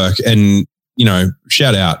is work. And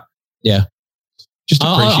shout out. Yeah, just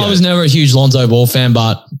appreciate. I was never a huge Lonzo Ball fan,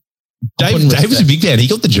 but Dave was a big fan. He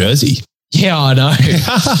got the jersey. Yeah, I know.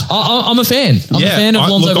 I'm a fan. I'm a fan of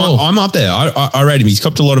Lonzo Ball. I'm up there. I rate him. He's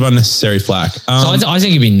copped a lot of unnecessary flack. So I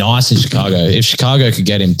think he'd be nice in Chicago. If Chicago could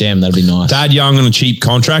get him, damn, that'd be nice. Thad Young on a cheap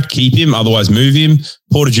contract. Keep him. Otherwise, move him.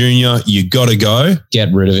 Porter Jr., you got to go.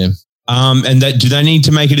 Get rid of him. And do they need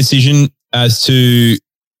to make a decision as to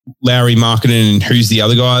Lowry, Markkanen, and who's the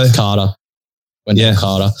other guy? Carter.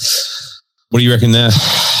 Carter. What do you reckon there?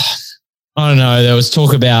 I don't know. There was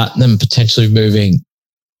talk about them potentially moving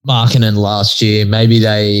Markkanen last year. Maybe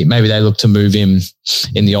they look to move him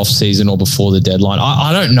in the off season or before the deadline.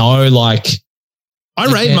 I don't know. Like,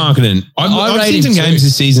 I rate Markkanen. I've seen some games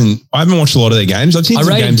this season. I haven't watched a lot of their games. I've seen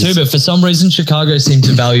some games too, but for some reason Chicago seemed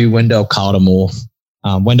to value Wendell Carter more.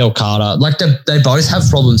 Wendell Carter. Like they both have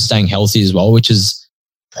problems staying healthy as well, which is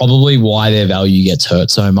probably why their value gets hurt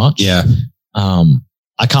so much. Yeah.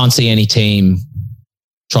 I can't see any team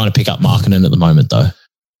trying to pick up Markkanen at the moment, though.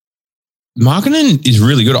 Markkanen is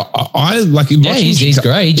really good. I like him. Yeah, he's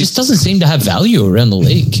great. He just doesn't seem to have value around the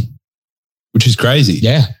league, which is crazy.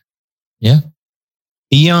 Yeah.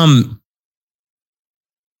 He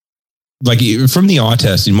like from the eye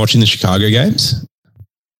test in watching the Chicago games,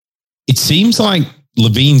 it seems like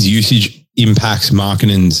Levine's usage impacts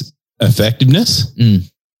Markkanen's effectiveness. If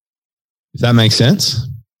that makes sense.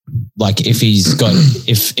 Like if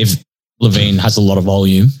if Levine has a lot of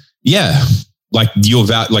volume. Yeah. Like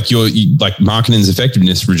Markkanen's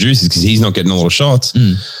effectiveness reduces because he's not getting a lot of shots.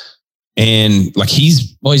 And like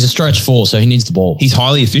he's a stretch four, so he needs the ball. He's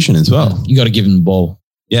highly efficient as well. You got to give him the ball.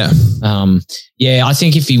 Yeah. I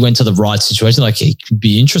think if he went to the right situation, like he could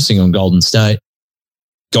be interesting on Golden State.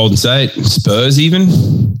 Spurs even?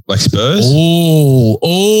 Like Spurs?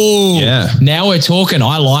 Oh. Yeah. Now we're talking.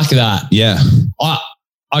 I like that. Yeah.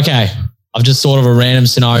 Okay. I've just thought of a random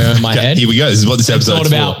scenario in my head. Here we go. This is what this episode is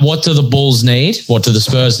about. What do the Bulls need? What do the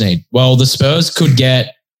Spurs need? Well, the Spurs could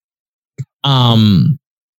get Markkanen,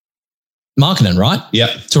 right?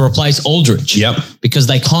 Yep. To replace Aldridge. Yep. Because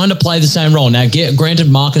they kind of play the same role. Now, granted,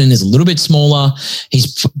 Markkanen is a little bit smaller.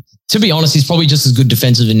 To be honest, he's probably just as good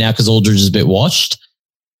defensively now because Aldridge is a bit washed.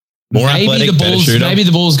 More athletic, better shooter. Maybe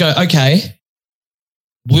the Bulls go, okay,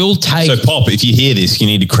 we'll take... So, Pop, if you hear this, you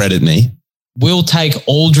need to credit me. We'll take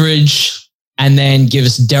Aldridge and then give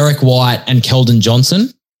us Derek White and Keldon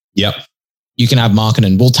Johnson. Yep. You can have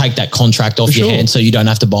Markkanen. We'll take that contract off your hands so you don't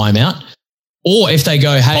have to buy him out. Or if they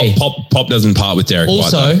go, hey... Pop doesn't part with Derek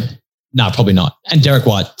White. Also, no, probably not. And Derek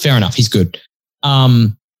White, fair enough. He's good.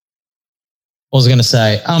 What was I going to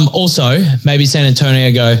say? Also, maybe San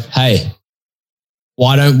Antonio go, hey,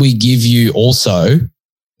 why don't we give you also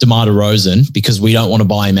DeMar DeRozan because we don't want to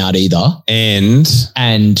buy him out either. And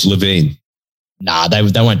Levine. Nah, they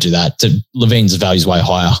won't do that. Levine's value is way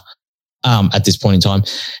higher at this point in time.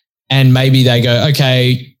 And maybe they go,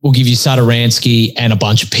 okay, we'll give you Satoransky and a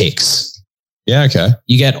bunch of picks. Yeah, okay.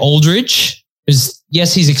 You get Aldridge.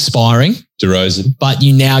 Yes, he's expiring. DeRozan. But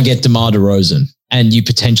you now get DeMar DeRozan. And you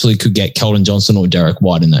potentially could get Keldon Johnson or Derek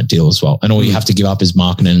White in that deal as well. And all you have to give up is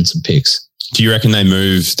Markkanen and some picks. Do you reckon they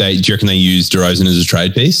use DeRozan as a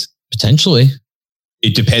trade piece? Potentially.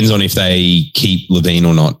 It depends on if they keep Levine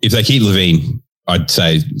or not. If they keep Levine, I'd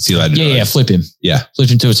say see you later. Yeah, flip him. Yeah. Flip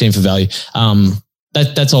him to a team for value.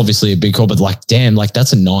 That's obviously a big call, but like, damn, like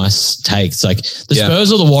that's a nice take. It's like the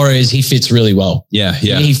Spurs or the Warriors, he fits really well. Yeah.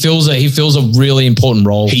 He fills a really important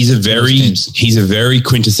role. He's a very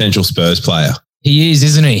quintessential Spurs player. He is,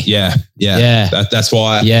 isn't he? Yeah. That's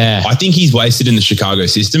why. Yeah. I think he's wasted in the Chicago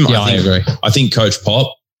system. Yeah, I agree. I think Coach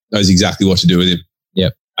Pop knows exactly what to do with him.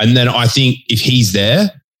 Yep. And then I think if he's there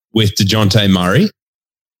with DeJounte Murray.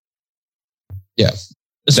 Yeah.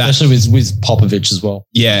 Especially with Popovich as well.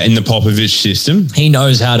 Yeah, in the Popovich system. He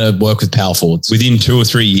knows how to work with power forwards. Within 2 or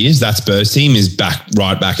 3 years, that Spurs team is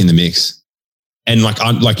right back in the mix. And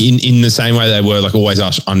like in the same way they were like always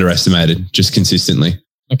underestimated, just consistently.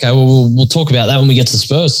 Okay, well, we'll talk about that when we get to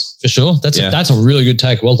Spurs for sure. That's a really good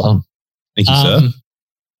take. Well done. Thank you, sir.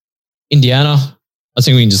 Indiana, I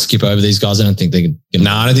think we can just skip over these guys. I don't think they're going to... No,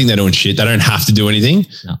 I don't think they're doing shit. They don't have to do anything.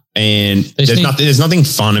 No. And there's nothing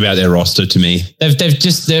fun about their roster to me.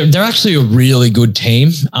 They're actually a really good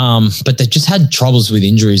team, but they've just had troubles with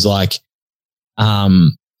injuries like...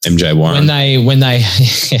 MJ Warren. When they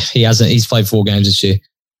he's played 4 games this year.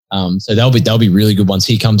 So they'll be really good once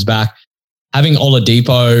he comes back. Having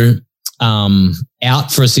Oladipo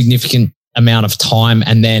out for a significant amount of time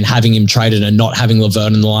and then having him traded and not having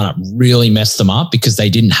LeVert in the lineup really messed them up because they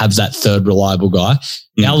didn't have that third reliable guy.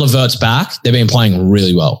 Now LeVert's back. They've been playing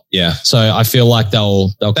really well. Yeah. So I feel like they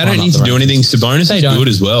don't need to do anything. Sabonis is good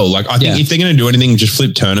as well. Like I think if they're going to do anything, just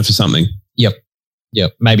flip Turner for something. Yep.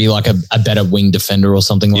 Maybe like a better wing defender or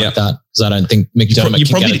something like that. Because I don't think McDermott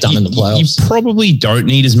can get it done in the playoffs. You probably don't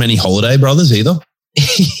need as many Holiday brothers either.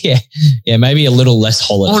 Yeah, maybe a little less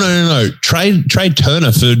Holiday. Oh no! Trade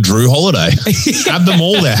Turner for Drew Holiday. Have them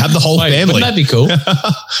all there. Have the whole family. Wouldn't that be cool?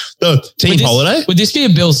 The team Holiday. Would this be a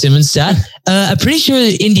Bill Simmons stat? I'm pretty sure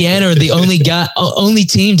Indiana are the only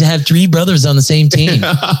team to have 3 brothers on the same team.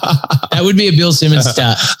 That would be a Bill Simmons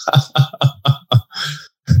stat.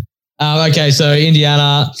 Okay, so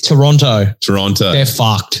Indiana, Toronto, they're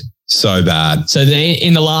fucked. So bad. So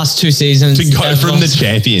in the last 2 seasons, to go from the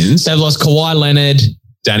champions, they've lost Kawhi Leonard,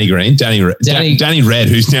 Danny Red,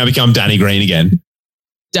 who's now become Danny Green again.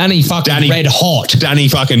 Danny Red Hot. Danny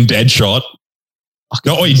fucking Deadshot.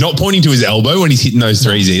 No, he's not pointing to his elbow when he's hitting those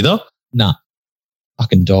threes either. No.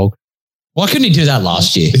 Fucking dog. Why couldn't he do that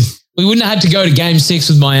last year? We wouldn't have had to go to game 6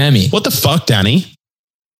 with Miami. What the fuck, Danny?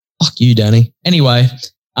 Fuck you, Danny. Anyway,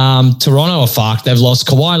 Toronto are fucked. They've lost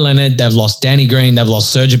Kawhi Leonard. They've lost Danny Green. They've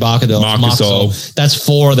lost Serge Ibaka. They've lost Marc Gasol. That's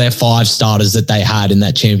 4 of their 5 starters that they had in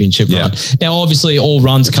that championship run. Now, obviously, all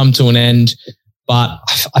runs come to an end, but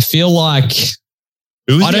I feel like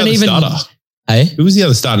who was the other starter? Hey? Who was the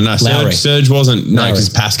other starter? No, Serge wasn't. No, because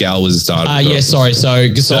Pascal was the starter. Yeah, sorry. So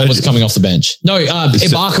Gasol was coming off the bench. No,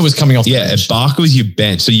 Ibaka was coming off the bench. Yeah, Ibaka was your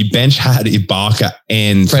bench. So your bench had Ibaka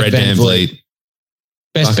and Fred VanVleet.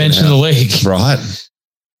 Best bench in the league. Right.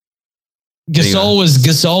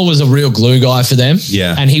 Gasol was a real glue guy for them.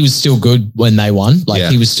 Yeah. And he was still good when they won.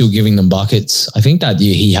 He was still giving them buckets. I think that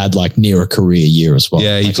year he had near a career year as well.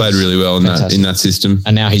 Yeah, he played really well in that system.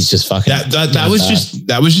 And now he's just fucking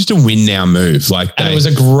that was just a win now move. It was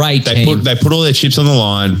a great team. They put all their chips on the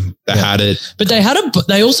line. They had it. But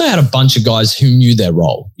they also had a bunch of guys who knew their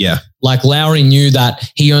role. Yeah. Like Lowry knew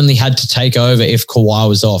that he only had to take over if Kawhi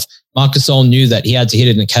was off. Marc Gasol knew that he had to hit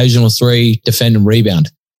an occasional 3, defend and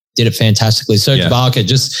rebound. Did it fantastically. Serge Ibaka,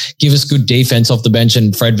 just give us good defense off the bench,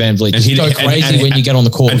 and Fred VanVleet just go crazy when you get on the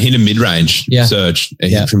court. And hit a mid-range surge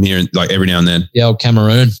from here, every now and then. Yeah, old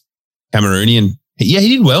Cameroonian. Yeah,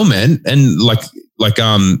 he did well, man. And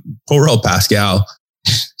poor old Pascal.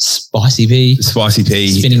 Spicy P.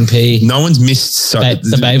 Spinning P. No one's missed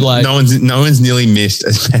the Beyblade. No one's nearly missed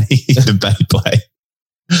as many the Beyblade.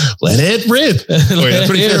 Let it rip. Let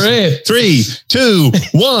it rip. 3, 2,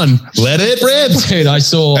 1. Let it rip. Dude, I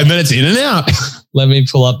saw. And then it's in and out. Let me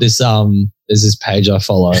pull up this. There's this page I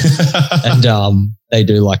follow, and they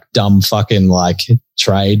do dumb fucking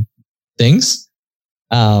trade things.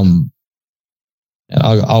 I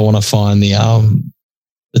want to find the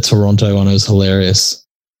Toronto one. It was hilarious.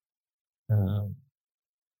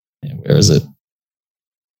 Where is it?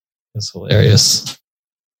 It's hilarious.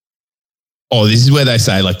 Oh, this is where they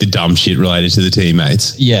say the dumb shit related to the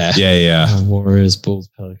teammates. Yeah. Yeah. Warriors, Bulls,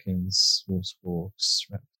 Pelicans, Wolves, Hawks,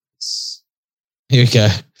 Raptors. Here we go.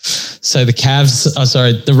 So the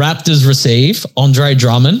Raptors receive Andre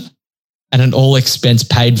Drummond and an all-expense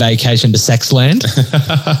paid vacation to Sexland.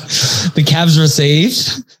 The Cavs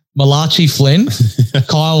received Malachi Flynn,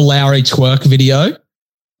 Kyle Lowry twerk video,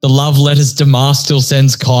 the love letters DeMar still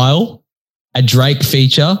sends Kyle, a Drake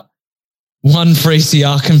feature, 1 free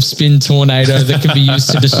Siakam spin tornado that can be used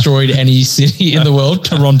to destroy any city in the world.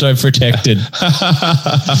 Toronto protected.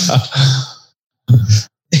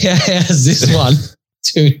 Here's this one.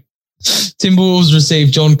 Timberwolves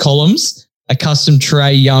received John Collins, a custom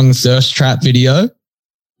Trae Young thirst trap video.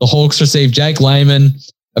 The Hawks received Jake Layman,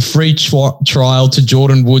 a free trial to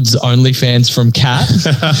Jordan Woods OnlyFans from Kat.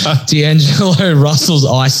 D'Angelo Russell's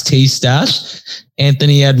iced tea stash.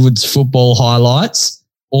 Anthony Edwards football highlights.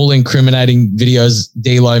 All incriminating videos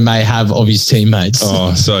D'Lo may have of his teammates.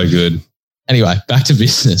 Oh, so good. Anyway, back to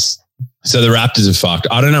business. So the Raptors are fucked.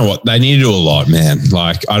 I don't know what they need to do a lot, man.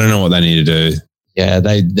 I don't know what they need to do. Yeah,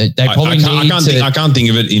 they probably I can't think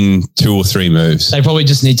of it in 2 or 3 moves. They probably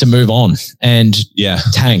just need to move on and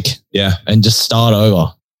tank. Yeah. And just start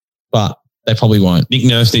over. But they probably won't. Nick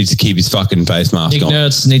Nurse needs to keep his fucking face mask on. Nick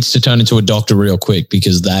Nurse needs to turn into a doctor real quick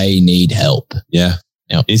because they need help. Yeah.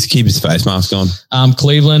 Yep. He needs to keep his face mask on.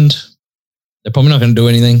 Cleveland, they're probably not going to do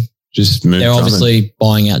anything. Just move. They're Drummond. Obviously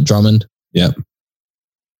buying out Drummond. Yep.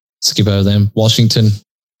 Skip over them. Washington,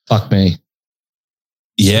 fuck me.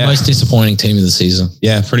 Yeah. The most disappointing team of the season.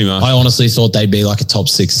 Yeah, pretty much. I honestly thought they'd be a top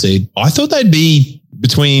 6 seed. I thought they'd be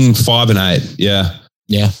between 5 and 8. Yeah.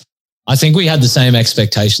 Yeah. I think we had the same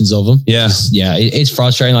expectations of them. Yeah. It's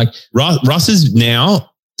frustrating.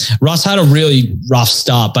 Russ had a really rough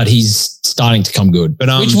start, but he's starting to come good. But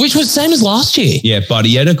which was the same as last year. Yeah, but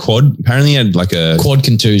he had a quad. Apparently, he had a quad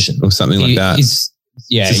contusion or something like that. It's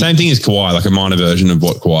the same thing as Kawhi, a minor version of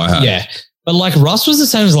what Kawhi had. Yeah, but Russ was the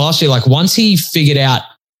same as last year. Once he figured out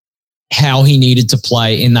how he needed to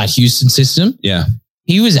play in that Houston system,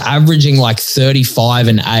 he was averaging 35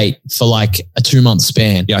 and 8 for a 2-month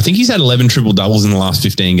span. Yeah, I think he's had 11 triple doubles in the last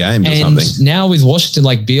 15 games or something. Now with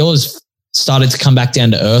Washington, Beal has started to come back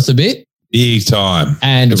down to earth a bit. Big time.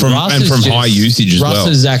 And from high usage as well. Russ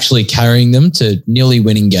is actually carrying them to nearly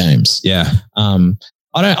winning games. Yeah. I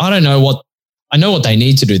don't know what I know what they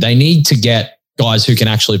need to do. They need to get guys who can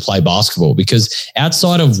actually play basketball because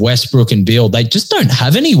outside of Westbrook and Beal, they just don't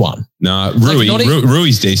have anyone. No,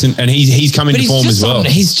 Rui's decent and he's coming to form as well.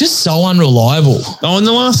 He's just so unreliable. Oh, in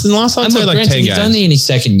the last I'd say 10 games. He's only in his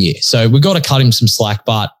second year, so we've got to cut him some slack,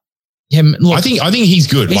 but look, I think he's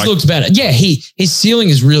good. He's looked better. Yeah, his ceiling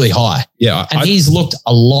is really high. Yeah, and he's looked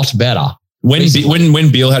a lot better.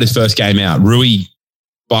 When Beal had his first game out, Rui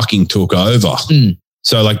fucking took over.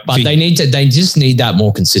 So like, but they just need that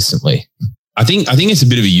more consistently. I think it's a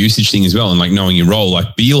bit of a usage thing as well, and like knowing your role.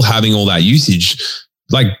 Like Beal having all that usage,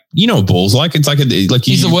 like you know, Ball's like it's like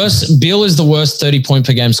he's the worst. Beal is the worst 30-point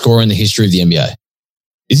per game scorer in the history of the NBA.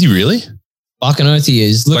 Is he really? Fucking oath he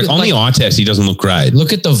is. Look, on the eye test, he doesn't look great.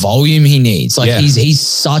 Look at the volume he needs. Like he's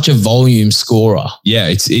such a volume scorer. Yeah,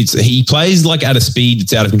 it's he plays like at a speed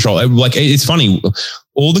that's out of control. Like it's funny.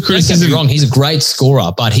 All the criticism. Don't get me wrong, he's a great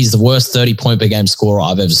scorer, but he's the worst 30-point per game scorer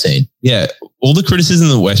I've ever seen. Yeah, all the criticism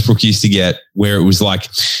that Westbrook used to get, where it was like,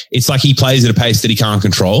 it's like he plays at a pace that he can't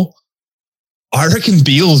control. I reckon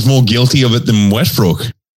Beal's more guilty of it than Westbrook.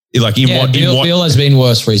 Like Beal has been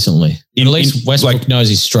worse recently. At least Westbrook knows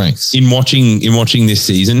his strengths. In watching this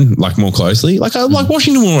season, like more closely, like I like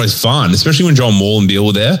Washington were always fun, especially when John Wall and Beal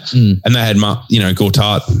were there, and they had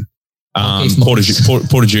Gortat,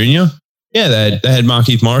 Porter Jr. Yeah, they had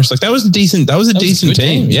Markieff Morris. Like that was a decent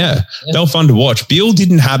team. Yeah. They were fun to watch. Beal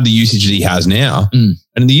didn't have the usage that he has now,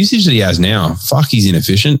 and the usage that he has now, fuck, he's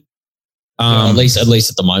inefficient. At least at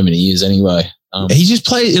the moment he is anyway. He just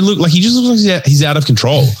played. It looked like he's out of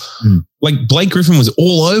control. Like Blake Griffin was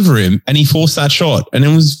all over him, and he forced that shot, and it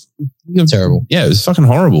was terrible. Yeah, it was fucking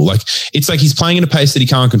horrible. Like it's like he's playing at a pace that he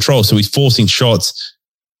can't control, so he's forcing shots,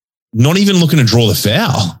 not even looking to draw the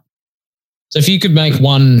foul. So if you could make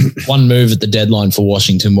one move at the deadline for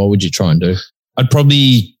Washington, what would you try and do? I'd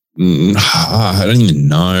probably. I don't even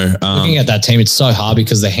know. Looking at that team, it's so hard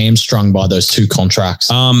because they're hamstrung by those two contracts.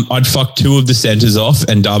 I'd fuck two of the centers off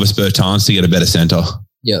and Davis Bertans to get a better center.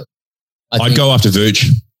 Yeah. I'd go after Vooch.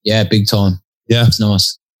 Yeah, big time. Yeah. It's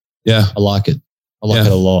nice. Yeah. I like it. I like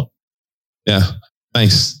it a lot. Yeah.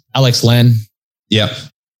 Thanks. Alex Len. Yeah.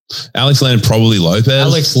 Alex Len, probably Lopez.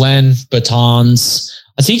 Alex Len, Bertans.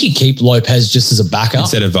 I think you keep Lopez just as a backup.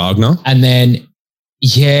 Instead of Wagner. And then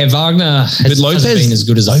Wagner hasn't been as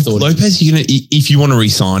good as I thought. Lopez, if you want to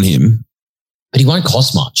re-sign him. But he won't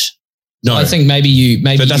cost much. No. So I think maybe.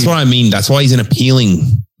 But that's what I mean. That's why he's an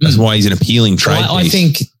appealing. That's why he's an appealing trade. I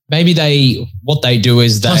think maybe what they do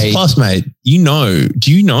is Plus, mate, do you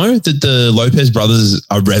know that the Lopez brothers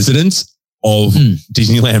are residents of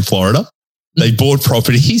Disneyland, Florida? They bought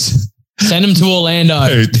properties. Send him to Orlando.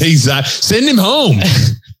 Exactly. Send him home.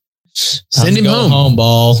 Send him home,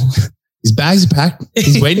 ball. His bags are packed.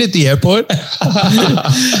 He's waiting at the airport.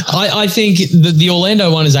 I think the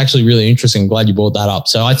Orlando one is actually really interesting. I'm glad you brought that up.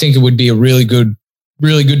 So I think it would be a really good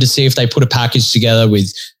to see if they put a package together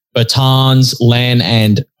with Bertans, Len,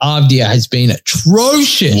 and Avdia has been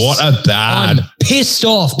atrocious. I'm pissed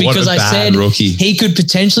off because I said rookie. He could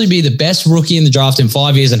potentially be the best rookie in the draft in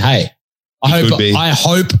 5 years. And hey, I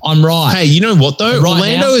hope I'm right. Hey, you know what though?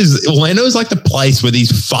 Orlando is like the place where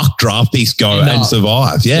these fuck draft picks go and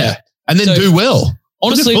survive. Yeah. And then do well.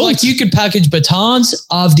 Honestly, like you could package Bertans,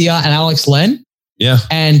 Avdia, and Alex Len. Yeah.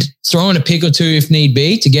 And throw in a pick or two if need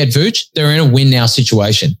be to get Vooch. They're in a win now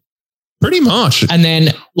situation. Pretty much. And then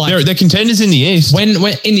like they're contenders in the East. When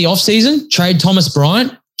in the offseason, trade Thomas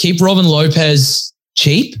Bryant, keep Robin Lopez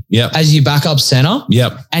cheap as your backup center.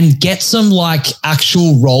 Yep. And get some like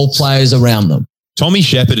actual role players around them. Tommy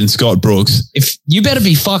Shepard and Scott Brooks. If you better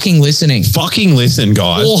be fucking listening. Fucking listen,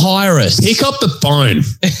 guys. Or hire us. Pick up the phone.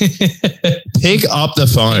 Pick up the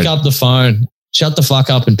phone. Pick up the phone. Shut the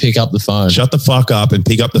fuck up and pick up the phone. Shut the fuck up and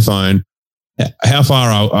pick up the phone. How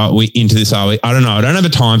far are we into this? Are we? I don't know. I don't have a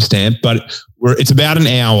timestamp, but it's about an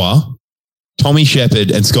hour. Tommy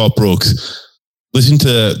Shepard and Scott Brooks. Listen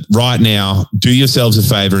to right now. Do yourselves a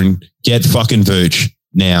favor and get fucking Vooch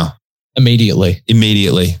now. Immediately.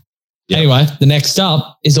 Yep. Anyway, the next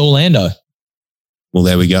up is Orlando. Well,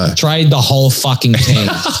 there we go. Trade the whole fucking team.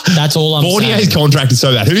 That's all I'm saying. 48's contract is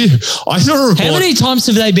so bad. I saw a report. How many times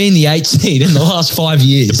have they been the 8th seed in the last 5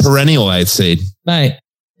 years? The perennial 8th seed. Mate,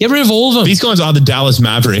 get rid of all of them. These guys are the Dallas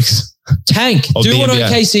Mavericks. Tank. Do what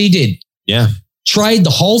OKC did. Yeah. Trade the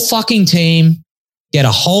whole fucking team. Get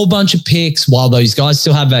a whole bunch of picks while those guys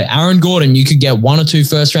still have Aaron Gordon. You could get 1 or 2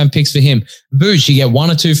 first-round picks for him. Vooch, you get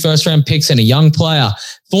 1 or 2 first-round picks and a young player.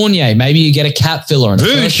 Fournier, maybe you get a cap filler and a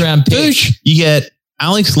first-round pick. Vooch, you get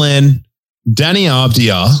Alex Len, Danny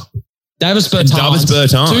Avdia, Davis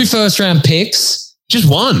Bertans. 2 first-round picks. Just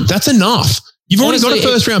 1. That's enough. You've already got a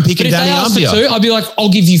first-round pick in Danny Avdia. 2, I'd be like, I'll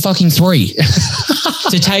give you fucking 3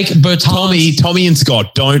 to take Bertans. Tommy and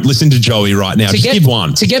Scott, don't listen to Joey right now. Just give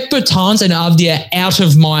 1. To get Bertans and Avdia out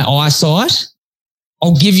of my eyesight,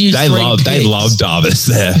 I'll give you 3 picks. They love Davis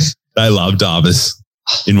there. They love Davis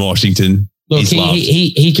in Washington. Look,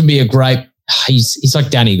 he can be a great... He's like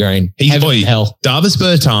Danny Green. He's hell. Davis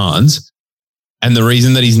Bertans, and the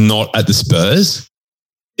reason that he's not at the Spurs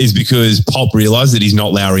is because Pop realized that he's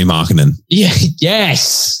not Lauri Markkanen. Yeah,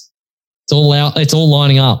 yes. all out. It's all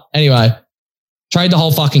lining up. Anyway, trade the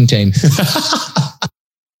whole fucking team.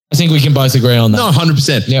 I think we can both agree on that. No,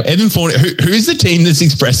 100%. Yep. Evan Fournier. Who's the team that's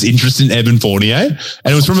expressed interest in Evan Fournier?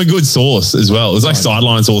 And it was from a good source as well. It was like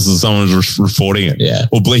sideline sources. Someone was reporting it. Yeah.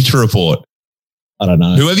 Or Bleacher Report. I don't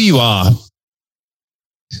know. Whoever you are,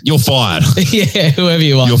 you're fired. Yeah, whoever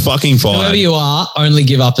you are. You're fucking fired. Whoever you are, only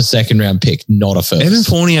give up a second round pick, not a first. Evan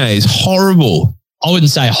Fournier is horrible. I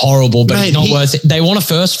wouldn't say horrible, but Mate, he's not worth it. They want a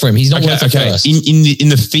first for him. He's not worth a first. In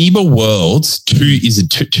the FIBA world, 2 years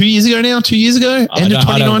ago now? 2 years ago? End of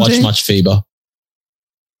 2019? I don't watch much FIBA.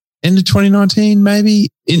 End of 2019, maybe?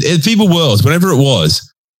 In FIBA worlds, whatever it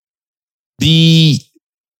was,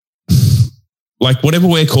 whatever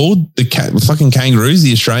we're called, the fucking Kangaroos,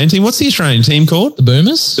 the Australian team. What's the Australian team called? The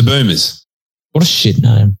Boomers? The Boomers. What a shit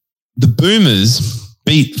name. The Boomers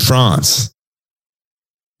beat France.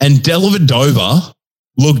 And Dellavedova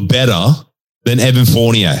looked better than Evan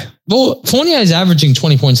Fournier. Well, Fournier is averaging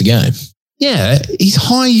 20 points a game. Yeah, he's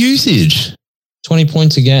high usage. 20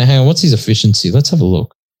 points a game. Hang on, what's his efficiency? Let's have a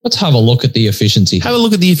look. Let's have a look at the efficiency. Have a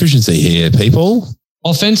look at the efficiency here, people.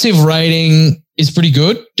 Offensive rating is pretty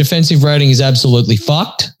good. Defensive rating is absolutely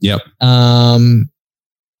fucked. Yep. Fairly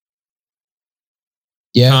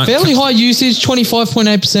high usage,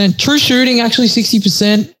 25.8%. True shooting, actually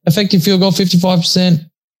 60%. Effective field goal, 55%.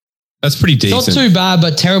 That's pretty decent. Not too bad,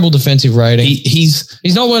 but terrible defensive rating. He's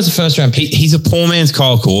not worth a first round pick. He's a poor man's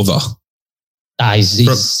Kyle Korver.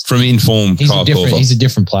 He's from informed Kyle Korver. He's a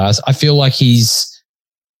different player. I feel like I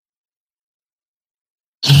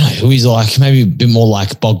don't know who he's like. Maybe a bit more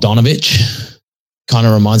like Bogdanovic. Kind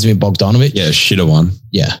of reminds me of Bogdanovic. Yeah, shitter one.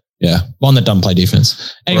 Yeah. Yeah. One that doesn't play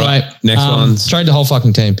defense. Anyway, right, next one. Trade the whole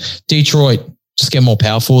fucking team. Detroit, just get more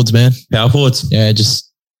power forwards, man. Power forwards? Yeah, just...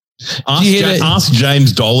 Ask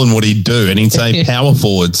James Dolan what he'd do and he'd say power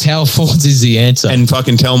forwards. Power forwards is the answer. And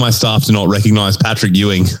fucking tell my staff to not recognize Patrick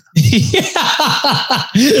Ewing.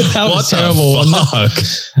 That was terrible. Fuck?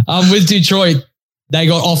 With Detroit, they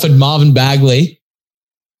got offered Marvin Bagley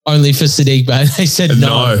only for Sadiq Bey. They said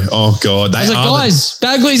no. Oh, God. I was like, guys,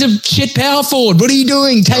 Bagley's a shit power forward. What are you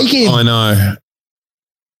doing? Take him. I know.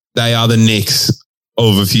 They are the Knicks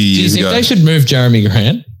of a few years ago. Do you think they should move Jeremy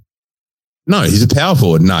Grant? No, he's a power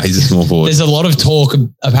forward. No, he's a small forward. There's a lot of talk,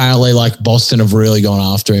 apparently, like Boston have really gone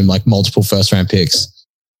after him, like multiple first-round picks.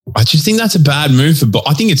 I just think that's a bad move for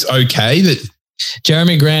Boston. I think it's okay that...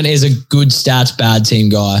 Jeremy Grant is a good stats, bad team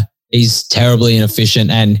guy. He's terribly inefficient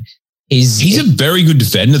and he's a very good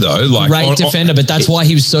defender though. Great defender, but that's why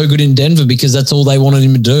he was so good in Denver because that's all they wanted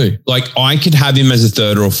him to do. Like I could have him as a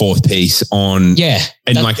third or a fourth piece on... Yeah.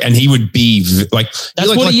 And he would be like... That's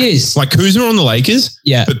what he is. Like Kuzma on the Lakers,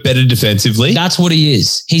 yeah, but better defensively. That's what he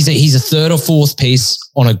is. He's a third or fourth piece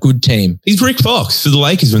on a good team. He's Rick Fox for the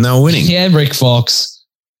Lakers when they were winning. Yeah, Rick Fox.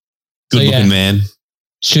 Good looking man.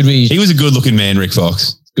 He was a good looking man, Rick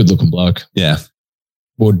Fox. Good looking bloke. Yeah.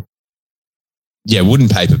 Wooden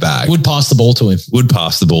paper bag. Would pass the ball to him. Would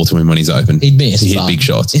pass the ball to him when he's open. He'd miss. He hit big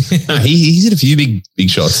shots. No, he's hit a few big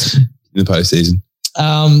shots in the postseason.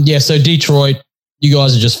 So Detroit, you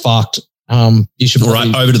guys are just fucked. You should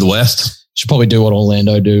probably, over to the West. Should probably do what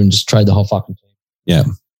Orlando do and just trade the whole fucking team. Yeah.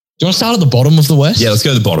 Do you want to start at the bottom of the West? Yeah, let's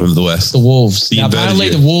go to the bottom of the West. The Wolves. Now, apparently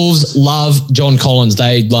the Wolves love John Collins.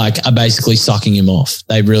 They are basically sucking him off.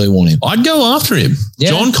 They really want him. I'd go after him.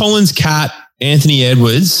 Yeah. John Collins, Cat, Anthony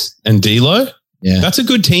Edwards, and D'Lo. Yeah. That's a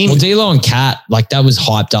good team. Well, D'Lo and Cat, that was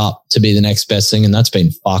hyped up to be the next best thing, and that's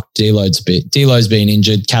been fucked. D'Lo's been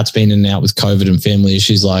injured. Cat's been in and out with COVID and family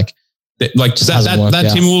issues. That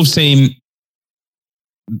Timberwolves team,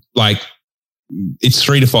 it's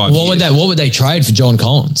 3 to 5 years. What would they trade for John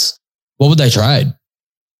Collins? What would they trade?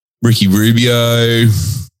 Ricky Rubio.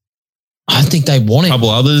 I think they want him. A couple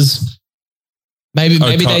others. Maybe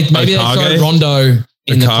they throw Rondo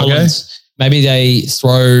in the Collins. Maybe they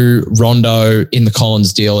throw Rondo in the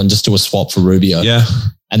Collins deal and just do a swap for Rubio. Yeah.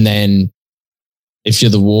 And then if you're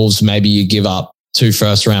the Wolves, maybe you give up 2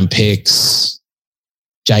 first-round picks,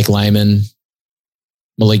 Jake Layman,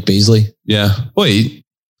 Malik Beasley. Yeah. Wait.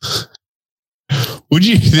 Would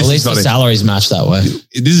you? At least the salaries match that way.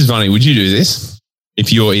 This is funny. Would you do this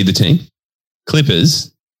if you're either team?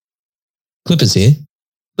 Clippers here.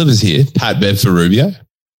 Pat Bev for Rubio?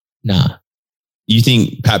 Nah. You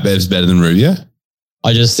think Pat Bev's better than Rubio?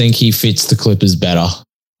 I just think he fits the Clippers better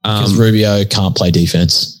because Rubio can't play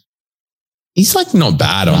defense. He's not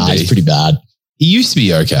bad on D. He's pretty bad. He used to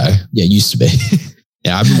be okay. Yeah, used to be.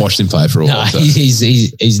 Yeah, I haven't watched him play for a while. So.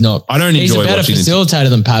 He's not. I don't enjoy watching him. He's a better facilitator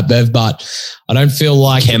than Pat Bev, but I don't feel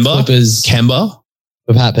like Kemba Clippers... Kemba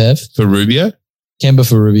for Pat Bev. For Rubio? Kemba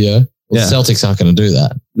for Rubio. Well, the Celtics aren't going to do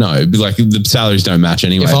that. No, but like the salaries don't match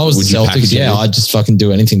anyway. If I was the Celtics, I'd just fucking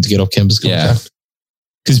do anything to get off Kemba's contract.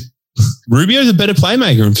 Because Rubio's a better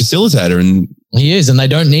playmaker and facilitator. And he is, and they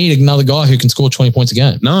don't need another guy who can score 20 points a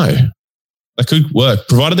game. No. That could work,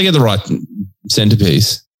 provided they get the right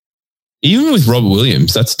centerpiece. Even with Robert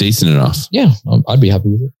Williams, that's decent enough. Yeah, I'd be happy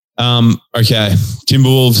with it. Okay.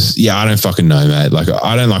 Timberwolves, I don't fucking know, mate. Like,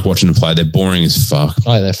 I don't like watching them play. They're boring as fuck.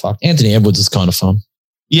 Oh, they're fucked. Anthony Edwards is kind of fun.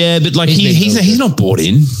 Yeah, but like he's not bought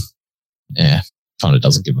in. Yeah, kind of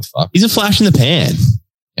doesn't give a fuck. He's a flash in the pan.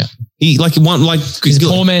 Yeah, he's a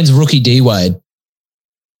poor man's rookie D-Wade.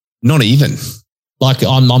 Not even. Like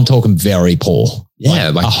I'm talking very poor. Yeah,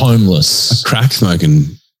 like a homeless, a crack smoking.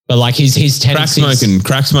 But like his tendencies,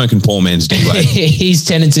 crack smoking poor man's D-Wade. His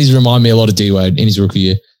tendencies remind me a lot of D-Wade in his rookie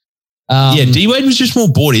year. D-Wade was just more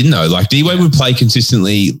bought in though. Like D-Wade would play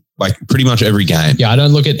consistently, like pretty much every game. Yeah, I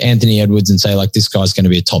don't look at Anthony Edwards and say like this guy's going to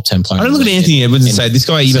be a top 10 player. I don't look at Anthony Edwards and say this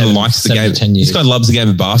guy even likes the game. This guy loves the game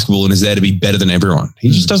of basketball and is there to be better than everyone.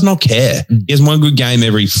 He just does not care. He has one good game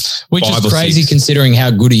every 5 or 6. Which is crazy considering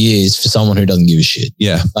how good he is for someone who doesn't give a shit.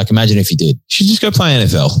 Yeah. Like imagine if he did. You should just go play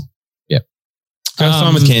NFL. Yeah. Go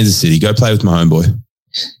sign with Kansas City. Go play with my homeboy.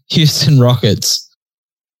 Houston Rockets.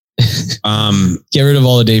 Get rid of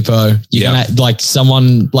Oladipo. You're gonna like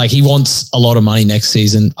someone like he wants a lot of money next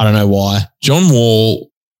season. I don't know why. John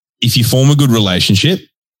Wall, if you form a good relationship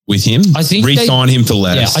with him, I think re-sign him for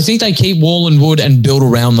less. Yeah, I think they keep Wall and Wood and build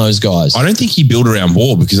around those guys. I don't think you build around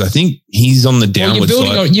Wall because I think he's on the downward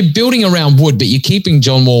side. You're building around Wood, but you're keeping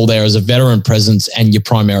John Wall there as a veteran presence and your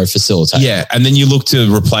primary facilitator. Yeah, and then you look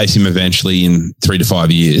to replace him eventually in 3 to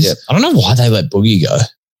 5 years. Yeah. I don't know why they let Boogie go.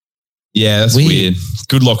 Yeah, that's weird.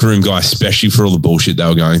 Good locker room guy, especially for all the bullshit they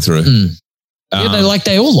were going through.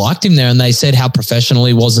 They all liked him there and they said how professional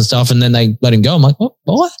he was and stuff and then they let him go. I'm like,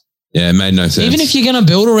 what? Yeah, it made no sense. Even if you're going to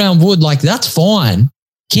build around Wood, like that's fine.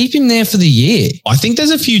 Keep him there for the year. I think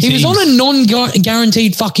there's a few teams. He was on a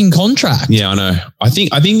non-guaranteed fucking contract. Yeah, I know. I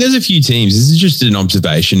think there's a few teams. This is just an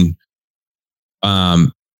observation.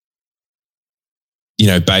 Based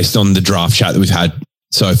on the draft chat that we've had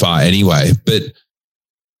so far anyway, but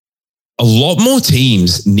a lot more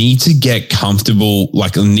teams need to get comfortable,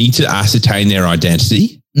 like need to ascertain their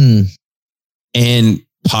identity. And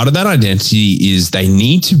part of that identity is they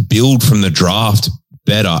need to build from the draft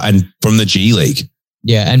better and from the G League.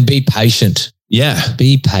 Yeah, and be patient. Yeah.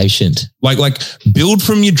 Be patient. Like build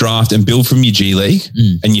from your draft and build from your G League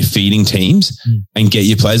and your feeding teams and get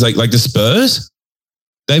your players like the Spurs.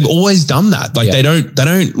 They've always done that. Like they don't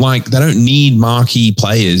need marquee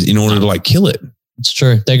players in order to like kill it. It's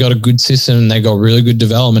true. They got a good system. They got really good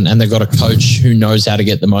development and they got a coach who knows how to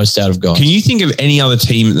get the most out of guys. Can you think of any other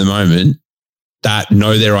team at the moment that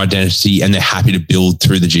know their identity and they're happy to build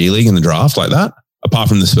through the G League and the draft like that, apart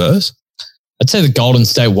from the Spurs? I'd say the Golden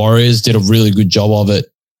State Warriors did a really good job of it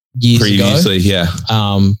previously, ago.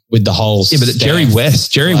 With the whole but Jerry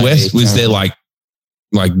West was their like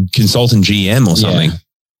consultant GM or something. Yeah.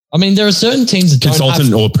 I mean, there are certain teams that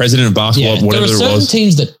consultant or president of basketball, whatever it was. There are certain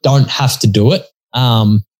teams that don't have to do it.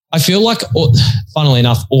 I feel like, funnily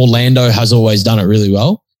enough, Orlando has always done it really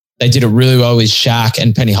well. They did it really well with Shaq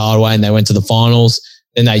and Penny Hardaway and they went to the finals.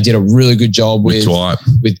 Then they did a really good job with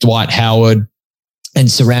Dwight Howard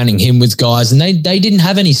and surrounding him with guys. And they didn't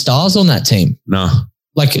have any stars on that team. No.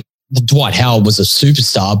 Like Dwight Howard was a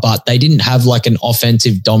superstar, but they didn't have like an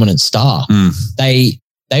offensive dominant star. They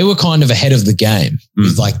were kind of ahead of the game.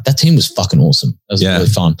 Like that team was fucking awesome. That was really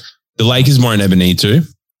fun. The Lakers won't ever need to.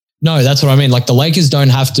 No, that's what I mean. Like the Lakers don't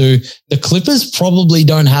have to. The Clippers probably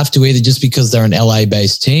don't have to either just because they're an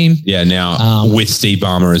LA-based team. Yeah, now with Steve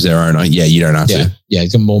Ballmer as their owner, you don't have to. Yeah,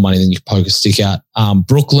 you got more money than you can poke a stick out.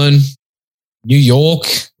 Brooklyn, New York,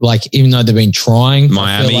 like even though they've been trying.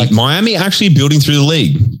 Miami actually building through the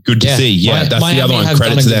league. Good to see. Yeah, that's Miami the other one. Have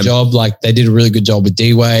Credit done a to good them. job. Like they did a really good job with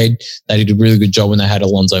D-Wade. They did a really good job when they had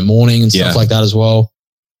Alonzo Mourning and stuff like that as well.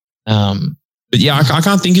 But yeah, I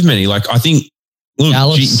can't think of many. Like I think, look,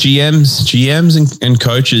 GMs and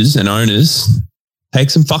coaches and owners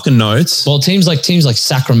take some fucking notes. Well, teams like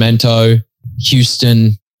Sacramento,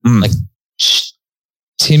 Houston, like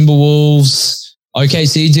Timberwolves,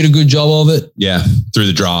 OKC did a good job of it. Yeah, through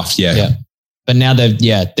the draft. Yeah. But now they've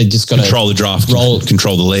just got to control the draft,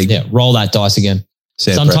 control the league. Yeah, roll that dice again.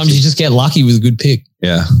 Sometimes Presti. you just get lucky with a good pick.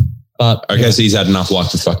 Yeah. But OKC's had enough luck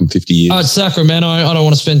for fucking 50 years. Sacramento, I don't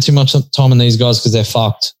want to spend too much time on these guys because they're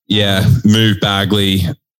fucked. Yeah, move Bagley.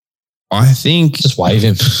 I think just waive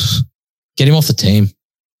him. Get him off the team.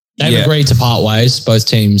 They've agreed to part ways. Both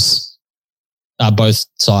teams, both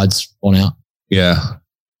sides want out. Yeah.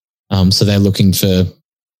 So they're looking for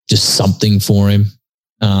just something for him.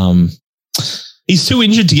 He's too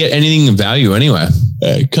injured to get anything of value anyway.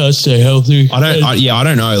 Can't stay healthy. I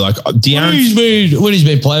don't know. Like De'Aaron, when he's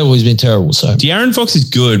been playable, he's been terrible. So De'Aaron Fox is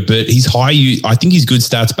good, but he's high. I think he's good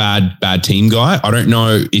stats, bad team guy. I don't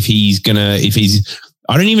know if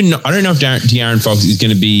I don't know if De'Aaron Fox is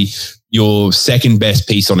going to be your second best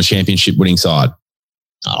piece on a championship winning side.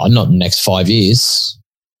 Not in the next 5 years.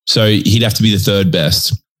 So he'd have to be the third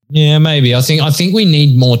best. Yeah, maybe. I think we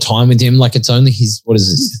need more time with him. Like it's only his, what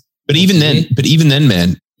is this? But even then,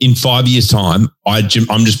 man, in 5 years' time, I'm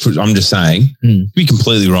just saying, to be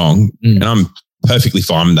completely wrong, and I'm perfectly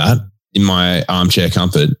fine with that in my armchair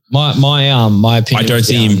comfort. My opinion. I don't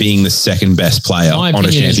see him being the second best player on a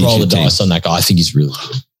championship team. Roll the dice on that guy. I think he's really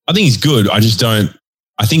good. I think he's good. I just don't.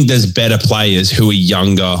 I think there's better players who are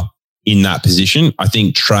younger in that position. I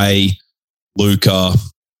think Trey, Luka.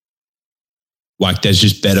 Like there's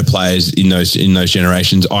just better players in those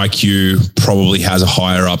generations. IQ probably has a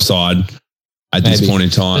higher upside at this point in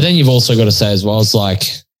time. But then you've also got to say as well, it's like,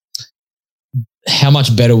 how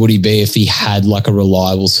much better would he be if he had like a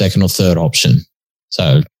reliable second or third option?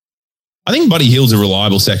 So I think Buddy Hield's a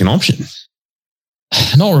reliable second option.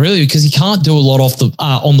 Not really, because he can't do a lot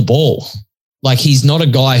on the ball. Like he's not a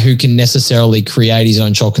guy who can necessarily create his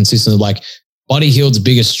own shot consistently. Like Buddy Hield's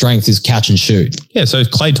biggest strength is catch and shoot. Yeah, so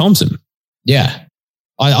Klay Thompson. Yeah.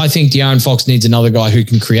 I think De'Aaron Fox needs another guy who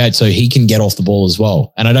can create so he can get off the ball as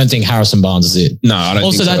well. And I don't think Harrison Barnes is it. No, I don't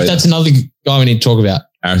also, think so. That's another guy we need to talk about.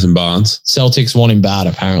 Harrison Barnes. Celtics want him bad,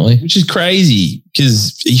 apparently. Which is crazy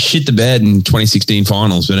because he shit the bed in 2016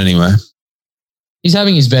 finals. But anyway. He's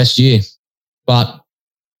having his best year. But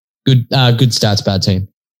good stats, bad team.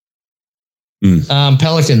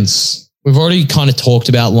 Pelicans. We've already kind of talked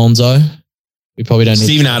about Lonzo. We probably don't need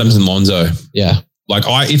Steven Adams and Lonzo. Yeah. Like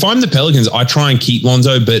if I'm the Pelicans, I try and keep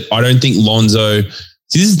Lonzo, but I don't think Lonzo. See,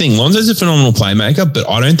 this is the thing. Lonzo's a phenomenal playmaker, but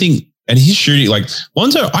I don't think, and he's shooting like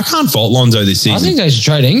Lonzo. I can't fault Lonzo this season. I think they should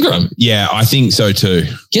trade Ingram. Yeah, I think so too.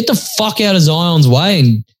 Get the fuck out of Zion's way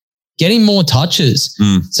and get him more touches.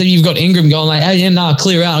 So you've got Ingram going like, hey, yeah,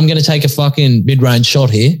 clear out. I'm going to take a fucking mid-range shot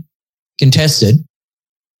here, contested.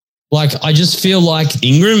 Like I just feel like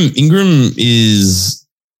Ingram is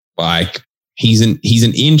like he's an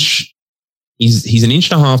inch. He's an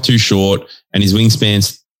inch and a half too short, and his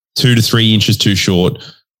wingspan's 2 to 3 inches too short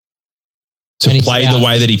to play the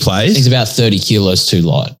way that he plays. He's about 30 kilos too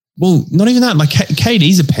light. Well, not even that. Like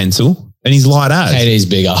KD's a pencil, and he's light as. KD's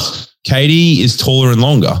bigger. KD is taller and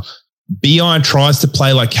longer. BI tries to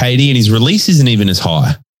play like KD, and his release isn't even as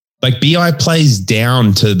high. Like BI plays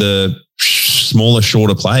down to the smaller,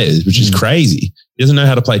 shorter players, which is crazy. He doesn't know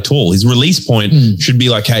how to play tall. His release point should be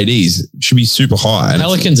like KD's. Should be super high.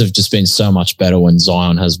 Pelicans have just been so much better when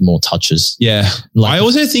Zion has more touches. Yeah. I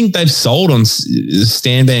also think they've sold on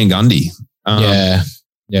Stan Van Gundy. Yeah.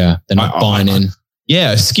 They're not buying in.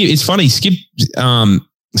 Yeah. It's funny. Skip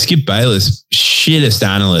Bayless, shittest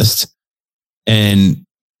analyst. And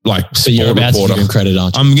like, but you're about to give him credit,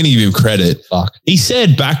 aren't you? I'm going to give him credit. Fuck. He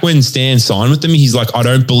said back when Stan signed with them, he's like, I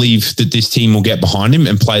don't believe that this team will get behind him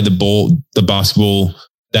and play the basketball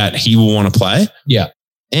that he will want to play. Yeah.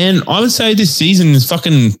 And I would say this season has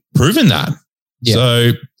fucking proven that. Yeah.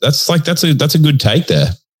 So that's a good take there.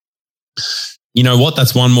 You know what?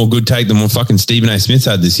 That's one more good take than what fucking Stephen A. Smith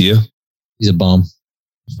had this year. He's a bum.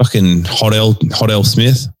 Fucking Hot L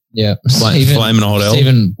Smith. Yeah. Flaming Hot L.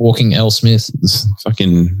 Stephen Walking L Smith. This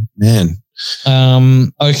fucking man.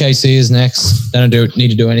 OKC is next. They don't need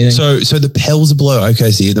to do anything. So the Pels are below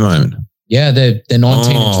OKC at the moment. Yeah, they're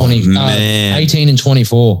 19 and 20. 18 and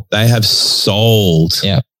 24. They have sold.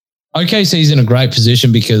 Yeah. OKC's in a great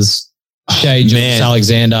position because Shai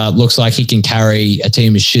Alexander looks like he can carry a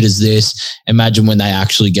team as shit as this. Imagine when they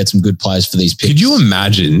actually get some good players for these picks. Could you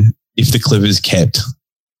imagine if the Clippers kept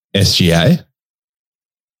SGA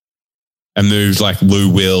and moved like Lou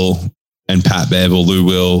Will and Pat Bev or Lou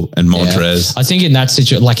Will and Montrez? Yeah. I think in that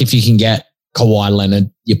situation, like if you can get Kawhi Leonard,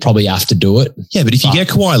 you probably have to do it. Yeah, but if you get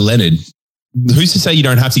Kawhi Leonard, who's to say you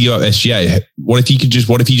don't have to give up SGA? What if you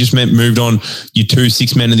just moved on your 2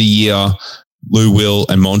 6 men of the year, Lou Will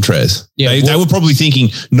and Montrez? Yeah, they were probably thinking,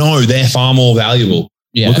 no, they're far more valuable.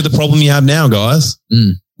 Yeah. Look at the problem you have now, guys.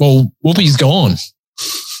 Well, Whoopi's gone.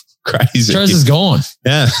 Crazy. Trez is gone.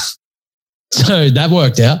 Yeah. So that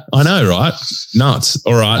worked out. I know, right? Nuts.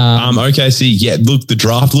 All right. OKC. Yeah, look, the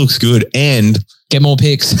draft looks good and get more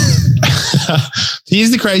picks.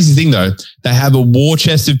 Here's the crazy thing though. They have a war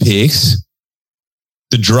chest of picks.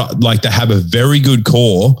 They have a very good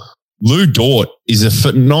core. Lou Dort is a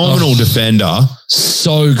phenomenal defender.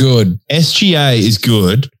 So good. SGA is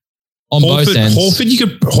good. On both ends.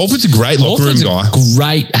 Horford's a great locker room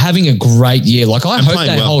guy. Having a great year. Like I hope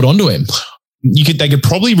they hold on to him. they could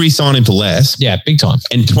probably re-sign him for less. Yeah, big time.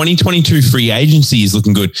 And 2022 free agency is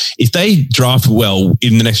looking good. If they draft well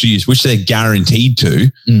in the next few years, which they're guaranteed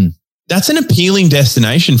to, that's an appealing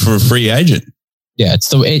destination for a free agent. Yeah,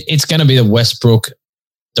 it's going to be the Westbrook,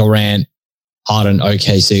 Durant, Harden,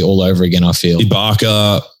 OKC all over again, I feel.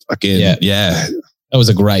 Ibaka, again, yeah. That was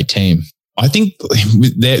a great team. I think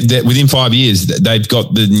they're within 5 years, they've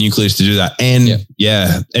got the nucleus to do that. And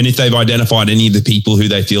and if they've identified any of the people who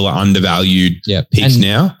they feel are undervalued picks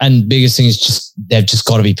now. And biggest thing is they've just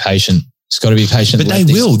got to be patient. Just got to be patient.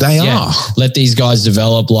 But they are. Let these guys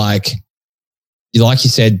develop. Like you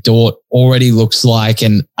said, Dort already looks like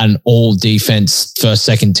an all defense first,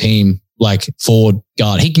 second team, like forward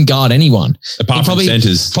guard. He can guard anyone. Apart from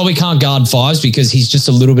centers. Probably can't guard fives because he's just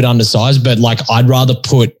a little bit undersized, but like I'd rather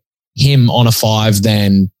put him on a 5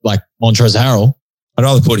 than like Montrezl Harrell. I'd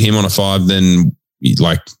rather put him on a 5 than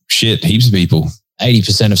like heaps of people.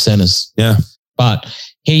 80% of centers. Yeah. But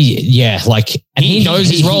he knows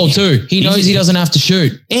his role too. He knows he doesn't have to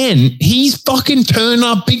shoot. And he's fucking turned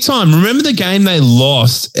up big time. Remember the game they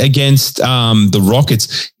lost against the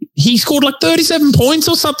Rockets? He scored like 37 points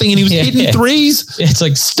or something and he was hitting threes. It's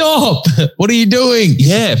like, stop. What are you doing?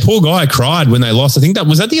 Yeah, poor guy cried when they lost. I think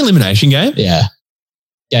was that the elimination game? Yeah.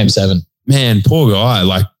 Game 7. Man, poor guy.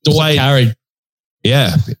 Like Dort carried.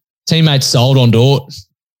 Yeah. Teammates sold on Dort.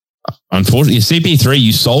 Unfortunately, CP3,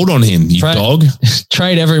 you sold on him, dog.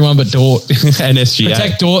 Trade everyone but Dort. And SGA.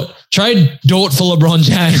 Protect Dort. Trade Dort for LeBron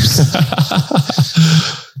James.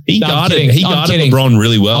 He guarded LeBron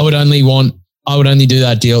really well. I would only do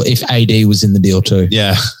that deal if AD was in the deal too.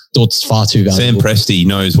 Yeah. Dort's far too valuable. Sam Presti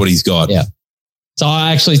knows what he's got. Yeah. So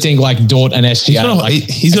I actually think like Dort and SGA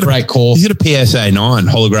he's got a great core. He's got a PSA 9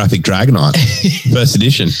 holographic Dragonite first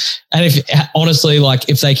edition. And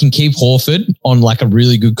if they can keep Horford on like a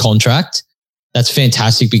really good contract, that's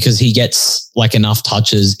fantastic because he gets like enough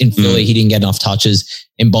touches. In Philly, he didn't get enough touches.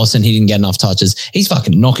 In Boston, he didn't get enough touches. He's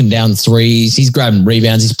fucking knocking down threes. He's grabbing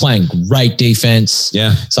rebounds. He's playing great defense.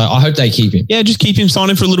 Yeah. So I hope they keep him. Yeah, just keep him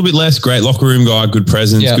signing for a little bit less. Great locker room guy, good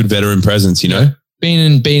presence, good veteran presence, you know?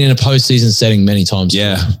 Been in a postseason setting many times.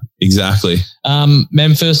 Yeah, exactly.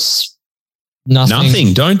 Memphis,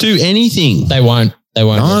 nothing. Don't do anything. They won't.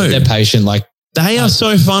 No. They're patient. Like they are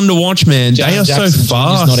so fun to watch, man. They are so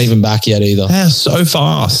fast. He's not even back yet either. They are so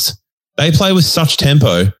fast. They play with such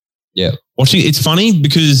tempo. Yeah. It's funny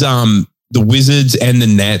because the Wizards and the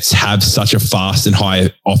Nets have such a fast and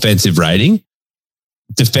high offensive rating.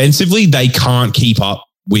 Defensively, they can't keep up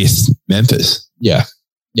with Memphis. Yeah.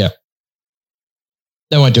 Yeah.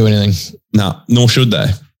 They won't do anything. No, nor should they.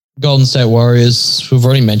 Golden State Warriors, we've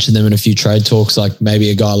already mentioned them in a few trade talks, like maybe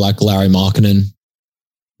a guy like Larry Markkinen.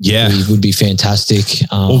 Yeah. Would be fantastic.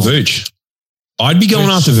 Or Vooch. I'd be going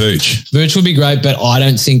after Vooch. Vooch would be great, but I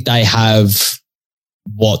don't think they have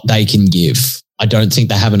what they can give. I don't think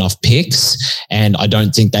they have enough picks and I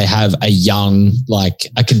don't think they have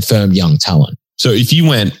a confirmed young talent. So if you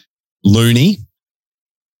went Looney,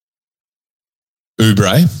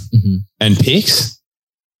 Oubre, and picks,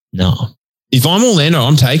 no. If I'm Orlando,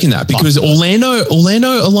 I'm taking that because Orlando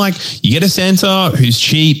are like, you get a center who's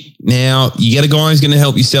cheap now, you get a guy who's going to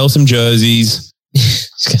help you sell some jerseys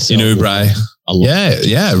in Oubre.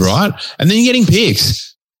 Yeah, right. And then you're getting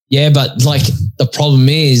picks. Yeah, but like the problem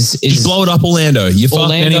is you blow it up Orlando. You're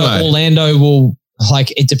fucked anyway. Orlando will,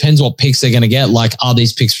 like, it depends what picks they're going to get. Like, are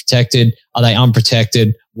these picks protected? Are they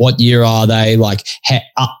unprotected? What year are they? Like,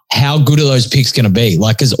 how good are those picks going to be?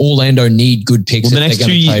 Like, does Orlando need good picks? Well, the next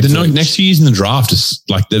 2 years, next 2 years in the draft is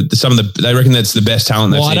like they reckon that's the best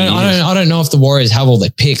talent. Well, I don't know if the Warriors have all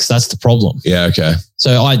their picks. That's the problem. Yeah. Okay.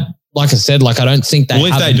 So like I said, like I don't think they.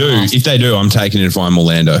 Well, if they do, I'm taking it if I'm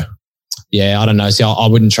Orlando. Yeah, I don't know. See, I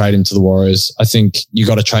wouldn't trade him to the Warriors. I think you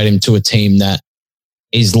got to trade him to a team that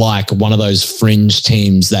is like one of those fringe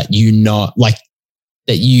teams that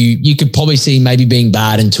that you could probably see maybe being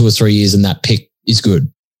bad in 2 or 3 years and that pick is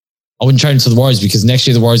good. I wouldn't trade him to the Warriors because next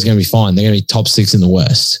year the Warriors are going to be fine. They're going to be top 6 in the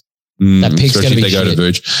West. That pick's going to be shit. They go to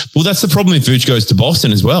Vooch. Well, that's the problem if Vooch goes to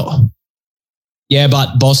Boston as well. Yeah,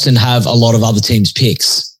 but Boston have a lot of other teams'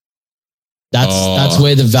 picks. That's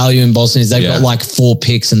where the value in Boston is. They've got like 4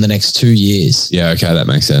 picks in the next 2 years. Yeah, okay, that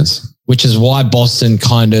makes sense. Which is why Boston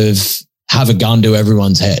kind of have a gun to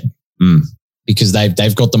everyone's head. Because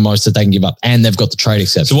they've got the most that they can give up and they've got the trade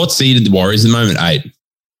exception. So what seeded the Warriors at the moment? 8?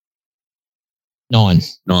 9.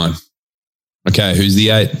 Okay, who's the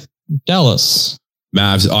 8? Dallas.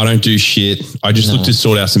 Mavs, I don't do shit. I just look to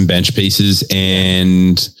sort out some bench pieces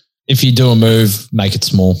and... If you do a move, make it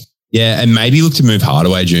small. Yeah, and maybe look to move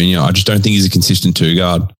Hardaway Jr. I just don't think he's a consistent 2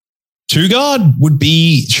 guard. Shooting guard would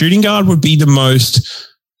be the most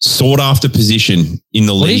sought after position in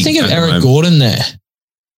the league. What do you think of Eric Gordon there?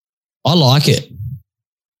 I like it.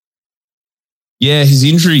 Yeah, his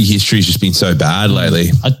injury history has just been so bad lately.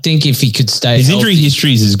 I think if he could stay his healthy, injury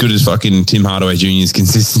history is as good as fucking Tim Hardaway Jr.'s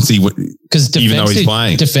consistency, because even though he's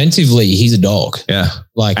playing. Defensively, he's a dog. Yeah.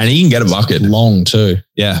 Like, and he can get a bucket. Long too.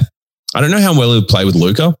 Yeah. I don't know how well he'll play with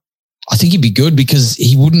Luka. I think he'd be good because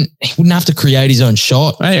he wouldn't have to create his own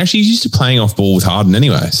shot. Hey, actually, he's used to playing off ball with Harden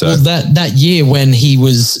anyway. So that year when he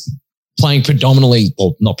was playing predominantly,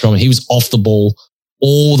 or not predominantly, he was off the ball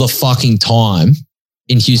all the fucking time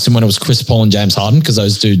in Houston when it was Chris Paul and James Harden, because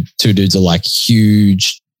those two dudes are like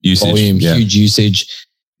huge usage, volume, huge usage.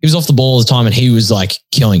 He was off the ball all the time and he was like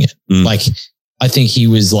killing it. Like, I think he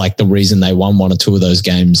was like the reason they won one or two of those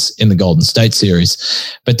games in the Golden State series.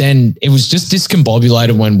 But then it was just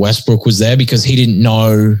discombobulated when Westbrook was there because he didn't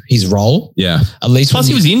know his role. Yeah. At least plus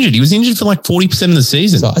he was injured. He was injured for like 40% of the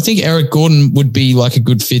season. So I think Eric Gordon would be like a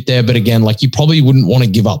good fit there. But again, like you probably wouldn't want to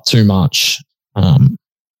give up too much.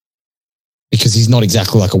 Because he's not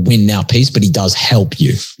exactly like a win now piece, but he does help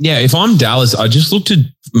you. Yeah, if I'm Dallas, I just look to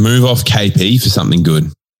move off KP for something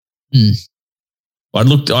good.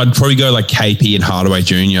 I'd probably go like KP and Hardaway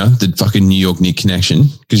Jr., the fucking New York Knicks connection.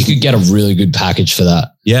 Because you could get a really good package for that.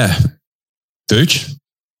 Yeah. Vooch? I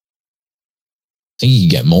think you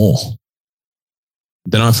could get more.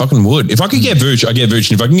 Then I fucking would. If I could get Vooch, I get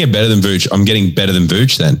Vooch. And if I can get better than Vooch, I'm getting better than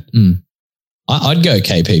Vooch then. I'd go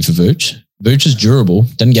KP for Vooch. Vooch is durable.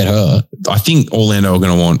 Doesn't get hurt. I think Orlando are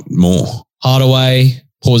going to want more. Hardaway,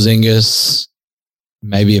 Porzingis,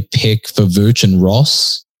 maybe a pick for Vooch and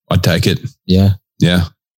Ross. I'd take it. Yeah. Yeah.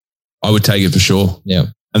 I would take it for sure. Yeah.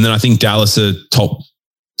 And then I think Dallas are top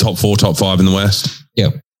 4, top 5 in the West. Yeah.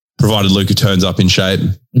 Provided Luka turns up in shape.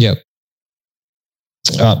 Yep.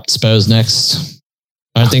 Spurs next.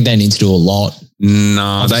 I don't think they need to do a lot.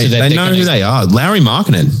 No, they know who they are. Larry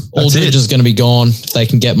Markkinen. Aldridge is going to be gone. If they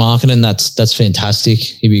can get Markkinen, that's fantastic.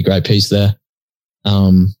 He'd be a great piece there.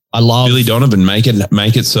 I love Billy Donovan. Make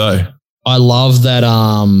it so. I love that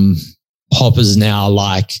Popper's now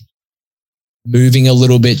like moving a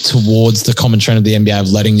little bit towards the common trend of the NBA of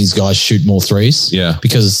letting these guys shoot more threes. Yeah,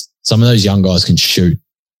 because some of those young guys can shoot.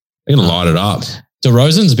 They're gonna light it up.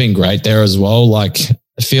 DeRozan's been great there as well. Like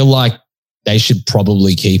I feel like they should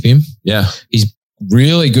probably keep him. Yeah. He's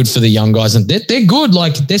really good for the young guys. And they're good.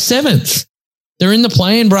 Like they're 7th. They're in the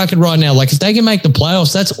play-in bracket right now. Like if they can make the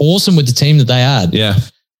playoffs, that's awesome with the team that they had. Yeah.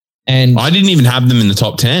 And I didn't even have them in the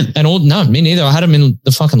top 10. And no, me neither. I had him in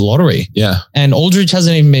the fucking lottery. Yeah. And Aldridge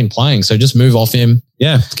hasn't even been playing. So just move off him.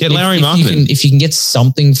 Yeah. Get Larry Markkinen. If you can get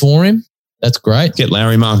something for him, that's great. Get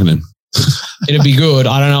Larry Markkinen. It'd be good.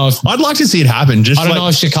 I don't know if I'd like to see it happen. I don't know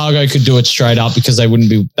if Chicago could do it straight up because they wouldn't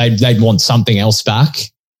be. They'd want something else back.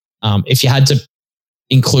 If you had to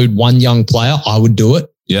include one young player, I would do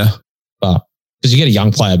it. Yeah, but because you get a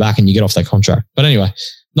young player back and you get off that contract. But anyway,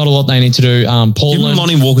 not a lot they need to do. Portland. Give him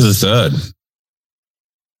Lonnie Walker the third.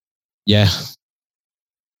 Yeah,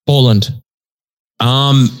 Portland.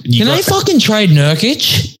 Can they fucking trade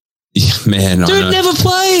Nurkic? Yeah, man, dude never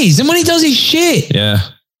plays, and when he does, he's shit. Yeah.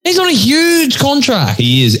 He's on a huge contract.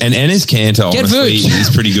 He is. And Enes Kanter, honestly, he's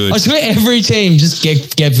pretty good. I swear every team just get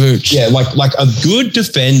Vooch. Yeah, like a good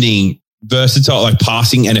defending, versatile, like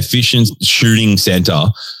passing and efficient shooting center.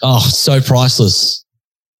 Oh, so priceless.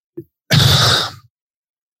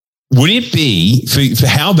 Would it be, for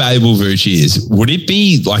how valuable Vooch is, would it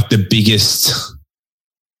be like the biggest,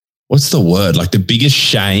 what's the word? Like the biggest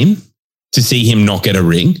shame to see him not get a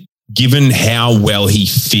ring, given how well he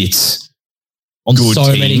fits on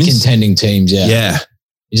so many contending teams, yeah. Yeah.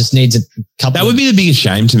 He just needs a couple. That would be the biggest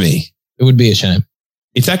shame to me. It would be a shame.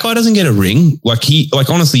 If that guy doesn't get a ring,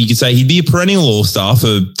 honestly, you could say he'd be a perennial all-star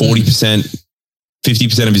for 40%,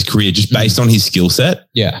 50% of his career just based on his skill set.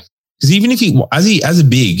 Yeah. Because even if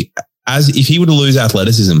if he were to lose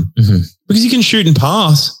athleticism, because he can shoot and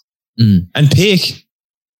pass and pick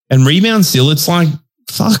and rebound still, it's like,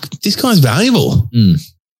 fuck, this guy's valuable.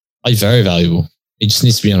 He's very valuable. He just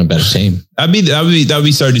needs to be on a better team. That would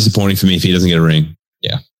be so disappointing for me if he doesn't get a ring.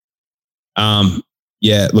 Yeah.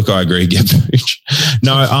 Yeah, look, I agree. Get Vooch.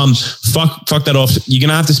 No, fuck that off. You're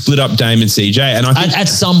gonna have to split up Dame and CJ, and I think at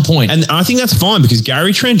some point, and I think that's fine because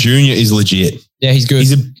Gary Trent Jr. is legit. Yeah, he's good.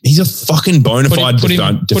 He's a fucking bona fide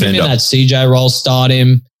defender. Put him in that CJ role. Start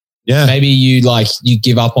him. Yeah. Maybe you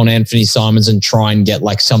give up on Anthony Simons and try and get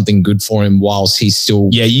like something good for him whilst he's still.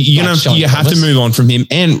 Yeah, you have to move on from him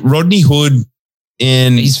and Rodney Hood.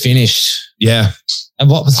 And he's finished. Yeah. And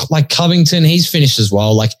what was like Covington, he's finished as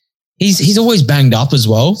well. Like he's always banged up as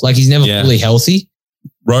well. Like he's never fully healthy.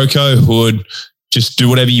 Rocco, Hood, just do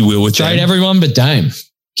whatever you will with Trade everyone but Dame.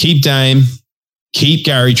 Keep Dame. keep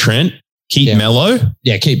Gary Trent, keep Mello.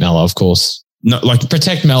 Yeah, keep Mello, of course. No, like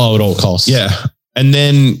protect Mello at all costs. Yeah. And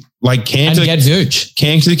then like Cantor, and get Vooch.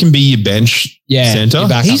 Cantor can be your bench center.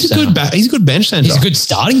 He's a good bench center. He's a good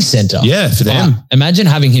starting center. Yeah, for them. Imagine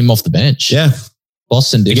having him off the bench. Yeah.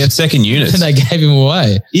 Boston did. They get second units. And they gave him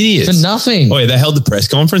away. Idiots. For nothing. Oh, yeah. They held the press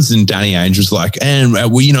conference and Danny Ainge was like, and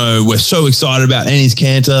we're so excited about Ennis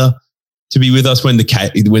Cantor to be with us when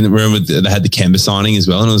remember they had the Kemba signing as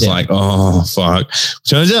well. And it was like, oh, fuck.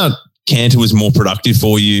 Turns out Cantor was more productive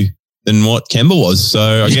for you than what Kemba was.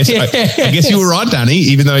 So I guess you were right, Danny,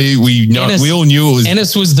 even though we all knew it was.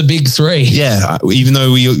 Ennis was the big three. Yeah. Even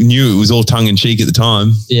though we knew it was all tongue in cheek at the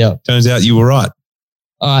time. Yeah. Turns out you were right.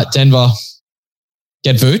 All right, Denver.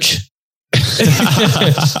 Get Vooch.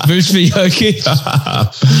 Vooch for Jokic.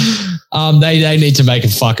 They need to make a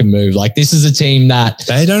fucking move. Like, this is a team that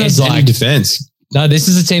they don't have any defense. No, this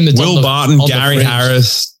is a team that's Will Barton, Gary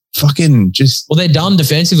Harris, fucking just. Well, they're done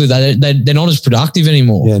defensively. They're not as productive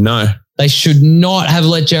anymore. Yeah, no. They should not have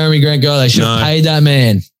let Jeremy Grant go. They should have paid that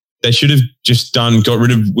man. They should have just got rid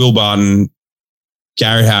of Will Barton,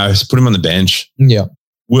 Gary Harris, put him on the bench. Yeah.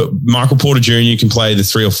 Michael Porter Jr. can play the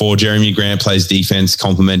 3 or 4. Jeremy Grant plays defense,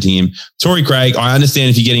 complimenting him. Torrey Craig, I understand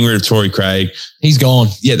if you're getting rid of Torrey Craig. He's gone.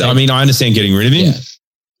 Yeah, I mean, I understand getting rid of him. Yeah.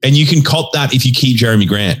 And you can cop that if you keep Jeremy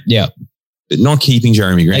Grant. Yeah. But not keeping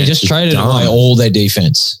Jeremy Grant. They just traded away all their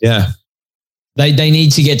defense. Yeah. They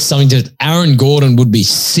need to get something to... Aaron Gordon would be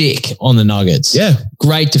sick on the Nuggets. Yeah.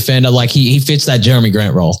 Great defender. Like, he fits that Jeremy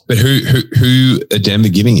Grant role. But who are Denver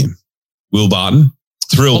giving him? Will Barton?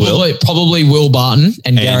 Probably Will Barton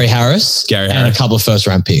and Gary Harris. And a couple of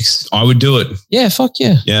first-round picks. I would do it. Yeah, fuck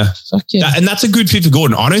yeah. Yeah. Fuck yeah. And that's a good fit for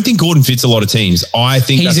Gordon. I don't think Gordon fits a lot of teams. I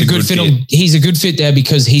think he's a good fit. He's a good fit there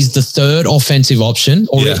because he's the third offensive option.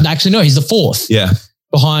 Actually, no, he's the fourth. Yeah.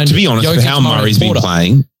 Behind to be honest, Jokic, for how Murray's been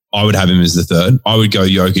playing, I would have him as the third. I would go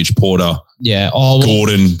Jokic, Porter,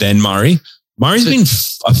 Gordon, then Murray. Murray's been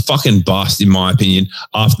a fucking bust, in my opinion,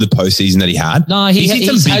 after the postseason that he had. No, he's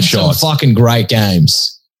had some fucking great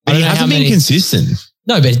games. But he hasn't been consistent.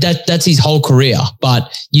 No, but that's his whole career.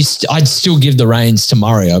 But I'd still give the reins to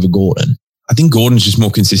Murray over Gordon. I think Gordon's just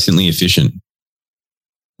more consistently efficient.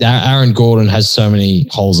 Aaron Gordon has so many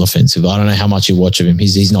holes offensively. I don't know how much you watch of him.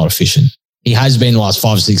 He's not efficient. He has been the last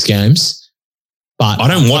 5 or 6 games. But I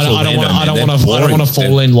don't watch Orlando. I don't want to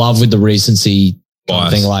fall in love with the recency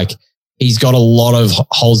thing. Like, he's got a lot of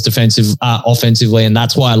holes offensively, and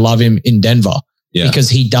that's why I love him in Denver. Yeah.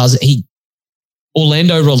 Because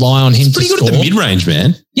Orlando rely on him to score. He's pretty good at the mid-range,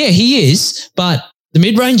 man. Yeah, he is, but the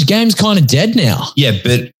mid-range game's kind of dead now. Yeah,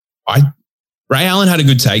 but Ray Allen had a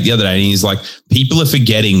good take the other day, and he's like, people are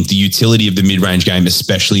forgetting the utility of the mid-range game,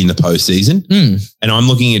 especially in the postseason. And I'm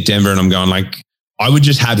looking at Denver and I'm going like, I would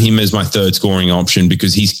just have him as my third scoring option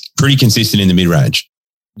because he's pretty consistent in the mid-range.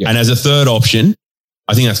 Yeah. And as a third option,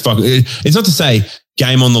 I think that's fucking... It's not to say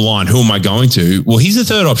game on the line, who am I going to? Well, he's the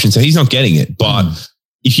third option, so he's not getting it. But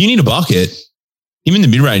if you need a bucket, him in the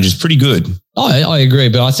mid-range is pretty good. Oh, I agree.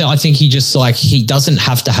 But I think he just he doesn't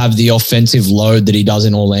have to have the offensive load that he does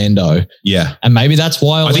in Orlando. Yeah. And maybe that's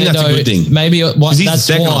why Orlando... I think that's a good thing. Maybe he's the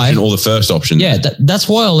second option or the first option. Yeah, that's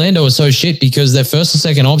why Orlando is so shit, because their first or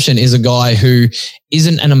second option is a guy who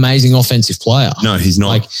isn't an amazing offensive player. No, he's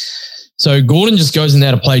not. So Gordon just goes in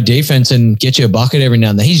there to play defense and get you a bucket every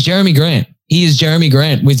now and then. He's Jeremy Grant. He is Jeremy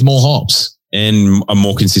Grant with more hops. And a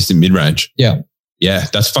more consistent mid-range. Yeah. Yeah,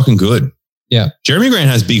 that's fucking good. Yeah. Jeremy Grant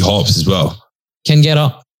has big hops as well. Can get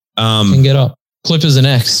up. Clippers are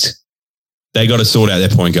next. They got to sort out their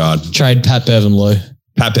point guard. Trade Pat Bev and Lou.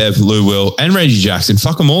 Pat Bev, Lou Will, and Reggie Jackson.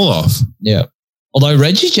 Fuck them all off. Yeah. Although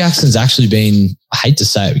Reggie Jackson's actually been, I hate to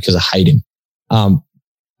say it because I hate him,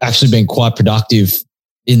 actually been quite productive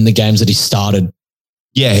in the games that he started.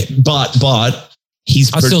 Yeah, but I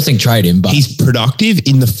still think trade him, but he's productive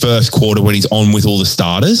in the first quarter when he's on with all the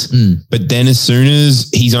starters. But then as soon as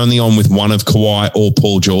he's only on with one of Kawhi or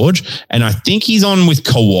Paul George, and I think he's on with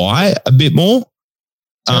Kawhi a bit more.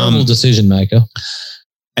 Terrible decision maker.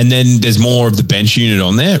 And then there's more of the bench unit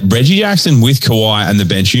on there. Reggie Jackson with Kawhi and the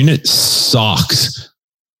bench unit sucks.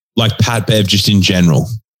 Like Pat Bev just in general.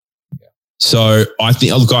 Yeah. So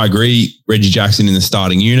I agree. Reggie Jackson in the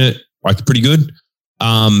starting unit, pretty good.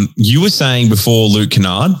 You were saying before Luke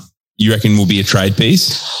Kennard, you reckon will be a trade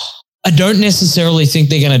piece? I don't necessarily think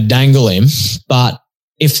they're going to dangle him, but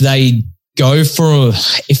if they go for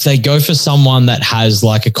someone that has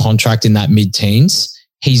like a contract in that mid-teens,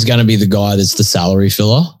 he's going to be the guy that's the salary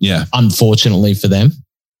filler. Yeah. Unfortunately for them.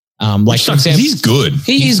 For example, he's good.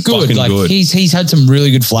 He's good. Good. He's had some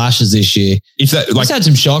really good flashes this year. He's had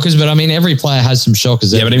some shockers, but I mean, every player has some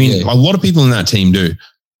shockers. Yeah, but I mean, a lot of people in that team do.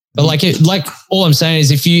 But like all I'm saying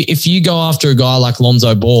is if you go after a guy like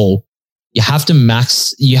Lonzo Ball, you have to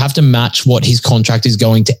match what his contract is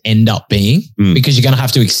going to end up being because you're going to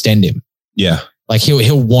have to extend him. Yeah. Like he'll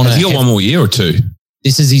want to. Has he got one more year or two?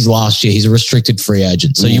 This is his last year. He's a restricted free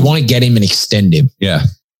agent. So you want to get him and extend him. Yeah.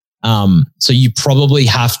 So you probably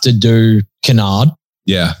have to do Kennard.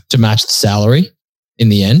 Yeah. To match the salary in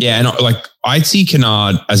the end. Yeah. And I'd see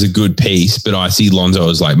Kennard as a good piece, but I see Lonzo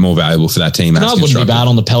as like more valuable for that team. Kennard wouldn't be bad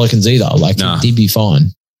on the Pelicans either. Like he'd be fine.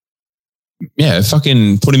 Yeah.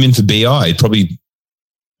 Fucking put him in for BI. Probably.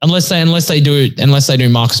 Unless they do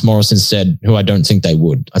Marcus Morris instead, who I don't think they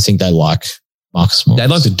would. I think they like Marcus Morris. They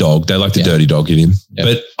like the dog. They like the dirty dog in him. Yep.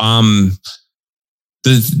 But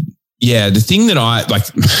the thing that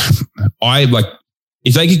I like,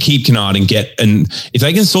 if they could keep Kennard and if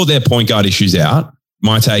they can sort their point guard issues out,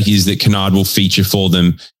 my take is that Kennard will feature for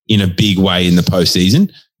them in a big way in the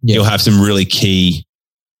postseason. Yep. He'll have some really key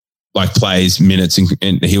plays, minutes,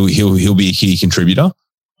 and he'll be a key contributor.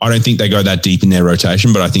 I don't think they go that deep in their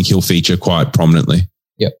rotation, but I think he'll feature quite prominently.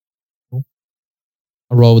 Yep. I'll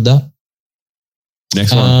roll with that.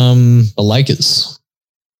 Next one. The Lakers.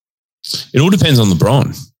 It all depends on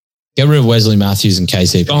LeBron. Get rid of Wesley Matthews and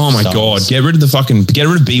KCP. Oh my God. Get rid of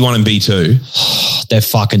B1 and B2. They're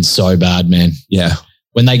fucking so bad, man. Yeah.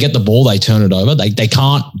 When they get the ball, they turn it over. They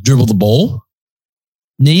can't dribble the ball.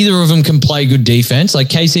 Neither of them can play good defense. Like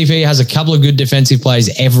KCP has a couple of good defensive plays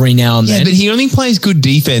every now and then. Yeah, but he only plays good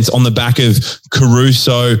defense on the back of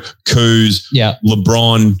Caruso, Kuz,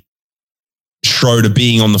 LeBron, Schroeder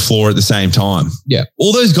being on the floor at the same time. Yeah.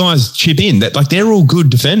 All those guys chip in. They're all good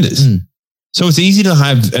defenders. So it's easy to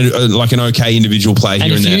have an okay individual play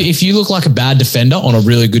here and there. If you look like a bad defender on a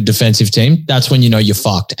really good defensive team, that's when you know you're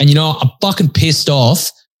fucked. And I'm fucking pissed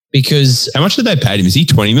off because... How much did they pay him? Is he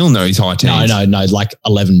 20 mil? No, he's high teens. No, like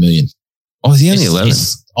 11 million. Oh, is he only 11?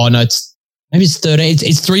 Maybe it's 13.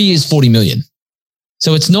 It's 3 years, 40 million.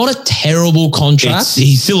 So it's not a terrible contract.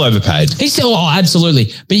 He's still overpaid.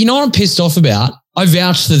 Absolutely. But you know what I'm pissed off about? I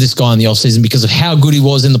vouched for this guy in the offseason because of how good he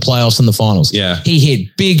was in the playoffs and the finals. Yeah. He hit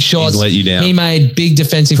big shots. He's let you down. He made big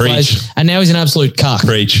defensive plays. And now he's an absolute cuck.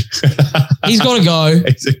 Preach. He's got to go.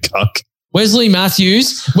 He's a cuck. Wesley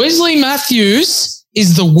Matthews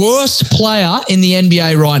is the worst player in the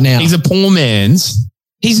NBA right now. He's a poor man's.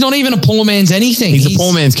 He's not even a poor man's anything. He's a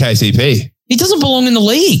poor man's KCP. He doesn't belong in the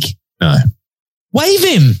league. No. Waive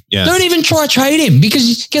him. Yeah. Don't even try trade him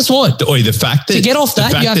because guess what? The fact that... To get off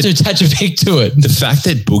that, you have to attach a pick to it. The fact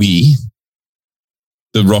that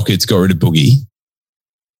the Rockets got rid of Boogie,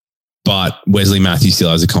 but Wesley Matthews still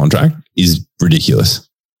has a contract is ridiculous.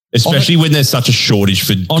 Especially when there's such a shortage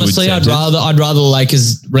for honestly, good I'd rather the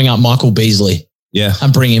Lakers ring up Michael Beasley. Yeah.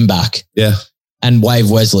 And bring him back. Yeah. And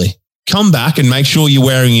waive Wesley. Come back and make sure you're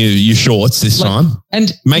wearing your shorts this time.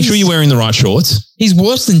 And make sure you're wearing the right shorts. He's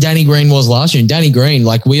worse than Danny Green was last year. And Danny Green,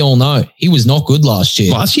 like we all know, he was not good last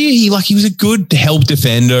year. Last year, he was a good help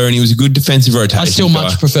defender and he was a good defensive rotation. I still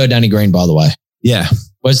much prefer Danny Green, by the way. Yeah.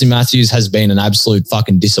 Wesley Matthews has been an absolute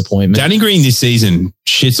fucking disappointment. Danny Green this season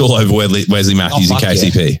shits all over Wesley Matthews and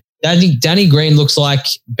KCP. Yeah. Danny Green looks like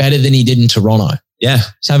better than he did in Toronto. Yeah.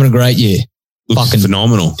 He's having a great year. Looks fucking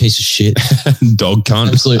phenomenal. Piece of shit. Dog cunt.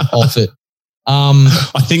 Absolute off it.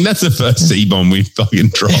 I think that's the first C-bomb we fucking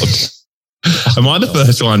dropped. Am I the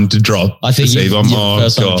first one to drop? I think you're the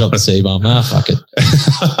first one to drop the C-bomb. Fuck it.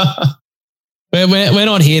 We're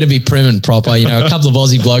not here to be prim and proper. A couple of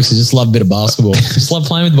Aussie blokes who just love a bit of basketball. Just love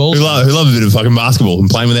playing with balls. Who love a bit of fucking basketball and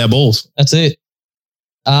playing with our balls. That's it.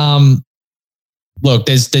 Look,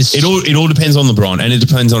 there's it all depends on LeBron and it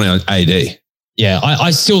depends on our AD. Yeah,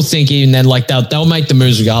 I still think even then, like they'll make the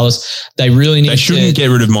moves regardless. They really need. They shouldn't get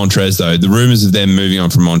rid of Montrez though. The rumors of them moving on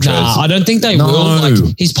from Montrez. Nah, I don't think they will.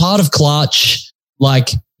 Like, he's part of Clutch. Like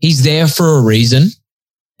he's there for a reason,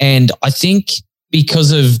 and I think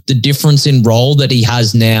because of the difference in role that he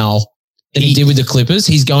has now than he did with the Clippers,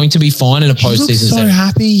 he's going to be fine in a postseason. He looks so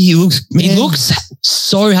happy. He looks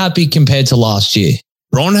so happy compared to last year.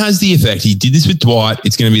 Bron has the effect. He did this with Dwight.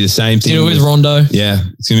 It's going to be the same thing. Did it with Rondo. Yeah.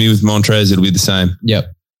 It's going to be with Montrez. It'll be the same.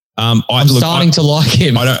 Yep. I'm starting to like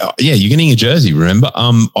him. You're getting a jersey, remember?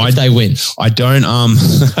 If they win. I don't,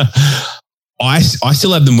 I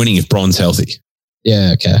still have them winning if Bron's healthy.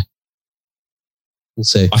 Yeah. Okay. We'll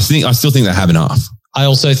see. I still think they have enough. I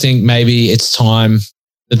also think maybe it's time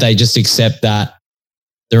that they just accept that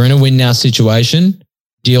they're in a win now situation.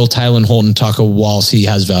 Deal Taylor Horton Tucker whilst he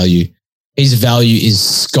has value. His value is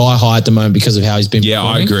sky high at the moment because of how he's been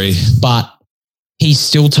performing. I agree. But he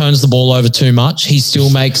still turns the ball over too much. He still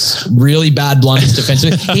makes really bad blunders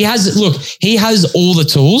defensively. He has all the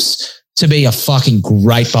tools to be a fucking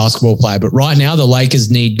great basketball player. But right now, the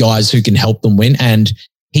Lakers need guys who can help them win. And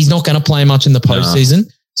he's not going to play much in the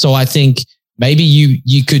postseason. So I think maybe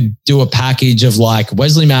you could do a package of like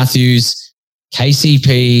Wesley Matthews,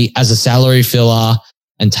 KCP as a salary filler,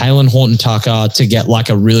 and Taylor Horton-Tucker to get like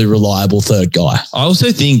a really reliable third guy. I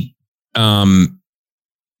also think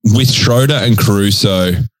with Schroeder and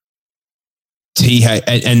Caruso,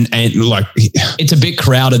 and like it's a bit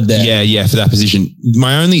crowded there. Yeah, for that position.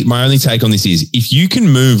 My only take on this is if you can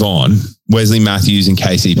move on Wesley Matthews and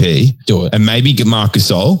KCP, do it, and maybe get Marc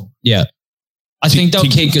Gasol. Yeah, I think they'll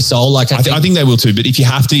keep Gasol. Like I think they will too. But if you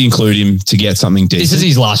have to include him to get something decent, this is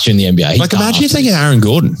his last year in the NBA. Like imagine if they get Aaron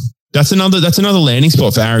Gordon. That's another landing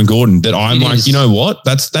spot for Aaron Gordon. That I'm like, you know what?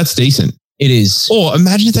 That's decent. It is. Or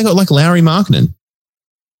imagine if they got like Lauri Markkanen.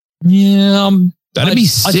 Yeah, that'd be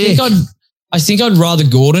sick. I think I'd rather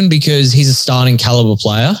Gordon because he's a starting caliber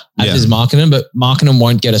player, as is Markkanen, but Markkanen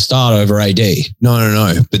won't get a start over AD.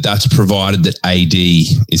 No. But that's provided that AD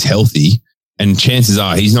is healthy. And chances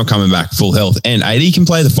are he's not coming back full health. And AD can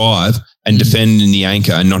play the 5 and defend in the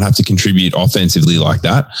anchor and not have to contribute offensively like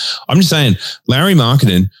that. I'm just saying, Lauri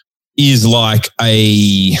Markkanen is like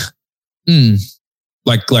a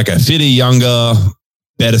like a fitter, younger,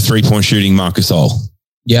 better 3-point shooting Marc Gasol.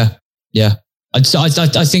 Yeah. I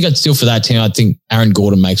think I'd still for that team. I think Aaron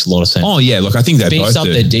Gordon makes a lot of sense. Oh yeah, look, I think they beefs up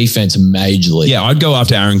their defense majorly. Yeah, I'd go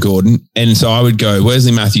after Aaron Gordon, and so I would go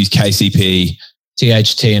Wesley Matthews, KCP,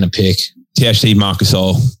 THT, and a pick. THT, Marc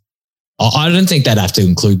Gasol. I don't think they'd have to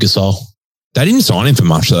include Gasol. They didn't sign him for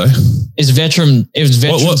much though. It was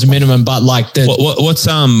veterans minimum, but like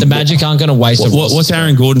the Magic aren't going to waste. What's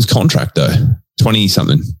Aaron Gordon's contract though? 20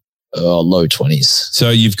 something. Low 20s. So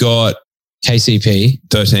you've got KCP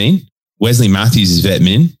 13. Wesley Matthews is vet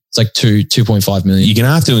min. It's like 2.5 million. You're going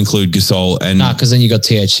to have to include Gasol and because then you got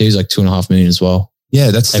THC who's like 2.5 million as well.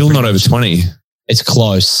 Yeah, that's still not over 20. It's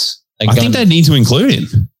close. I think they need to include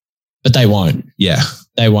him, but they won't. Yeah,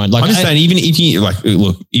 they won't. Like I'm just saying, even if you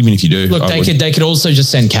even if you do, they could also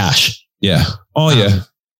just send cash. Yeah. Oh yeah.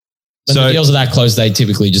 When the deals are that close, they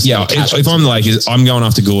typically just if I'm the Lakers, I'm going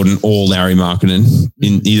after Gordon or Lauri Markkanen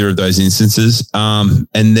in either of those instances. And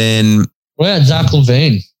then what about Zach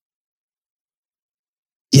LaVine?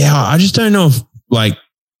 Yeah, I just don't know if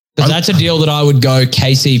because that's a deal that I would go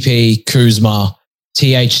KCP, Kuzma,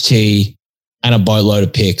 THT, and a boatload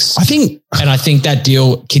of picks. I think that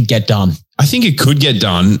deal could get done. I think it could get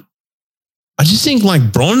done. I just think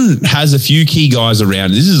Bron has a few key guys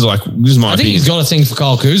around. This is my opinion. I think he's got a thing for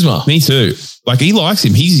Kyle Kuzma. Me too. He likes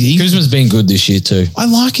him. Kuzma's been good this year too. I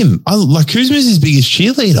like him. Kuzma's his biggest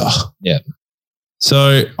cheerleader. Yeah.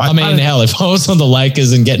 So hell, if I was on the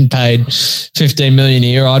Lakers and getting paid $15 million a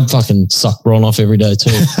year, I'd fucking suck Bron off every day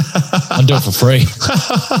too. I'd do it for free.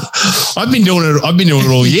 I've been doing it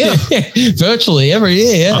all year, virtually every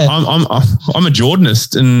year. Yeah, I'm a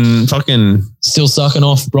Jordanist and fucking still sucking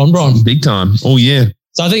off Bron big time all year.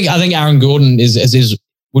 So I think Aaron Gordon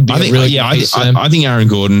would be a really good piece for them. I think Aaron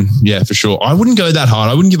Gordon, yeah, for sure. I wouldn't go that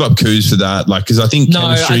hard. I wouldn't give up Kuz for that, because I think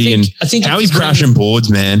chemistry I think how he's crashing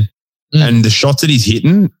boards, man. And the shots that he's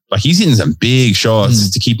hitting, he's hitting some big shots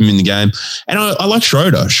to keep him in the game. And I like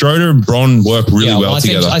Schroeder. Schroeder and Bron work really well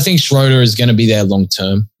together. I think Schroeder is going to be there long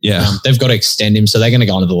term. Yeah. They've got to extend him, so they're going to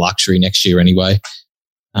go into the luxury next year anyway.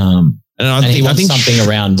 And he wants something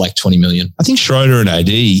around 20 million. I think Schroeder and AD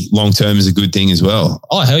long term is a good thing as well.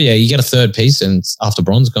 Oh, hell yeah. You get a third piece and after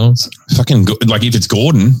Bron's gone. Fucking good. If it's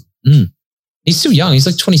Gordon. He's still young.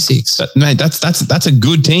 He's 26. Mate, that's a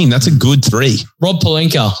good team. That's a good 3. Rob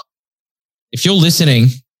Pelinka. If you're listening,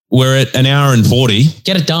 we're at an hour and 40.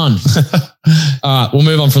 Get it done. All right, we'll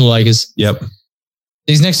move on from the Lakers. Yep.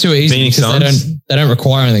 These next two are easy Phoenix because they don't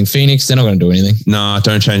require anything. Phoenix, they're not going to do anything. Nah,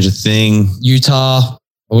 don't change a thing. Utah,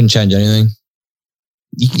 I wouldn't change anything.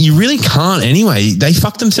 You really can't anyway. They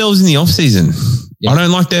fucked themselves in the offseason. Yeah. I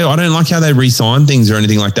don't like how they re-sign things or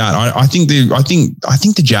anything like that. I think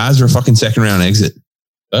the Jazz are a fucking second round exit.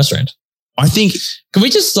 First round. I think. Can we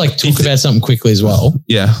just talk about something quickly as well?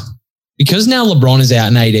 Yeah. Because now LeBron is out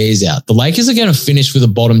and AD is out, the Lakers are going to finish with a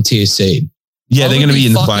bottom tier seed. Yeah, they're going to be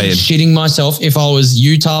in the play-in. Shitting myself if I was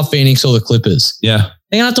Utah, Phoenix, or the Clippers. Yeah.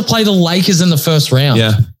 They're going to have to play the Lakers in the first round.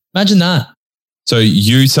 Yeah. Imagine that. So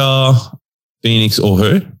Utah, Phoenix, or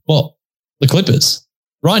who? Well, the Clippers.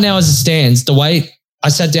 Right now as it stands, the way I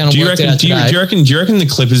sat down and worked it out today. Do you reckon the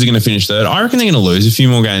Clippers are going to finish third? I reckon they're going to lose a few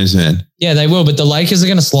more games, man. Yeah, they will, but the Lakers are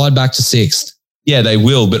going to slide back to 6th. Yeah, they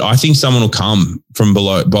will, but I think someone will come from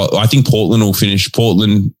below. But I think Portland will finish.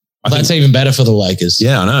 That's even better for the Lakers.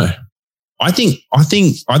 Yeah, I know. I think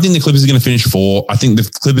the Clippers are going to finish 4. I think the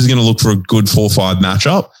Clippers are going to look for a good 4-5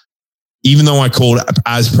 matchup. even though I called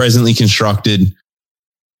as presently constructed,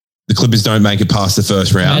 the Clippers don't make it past the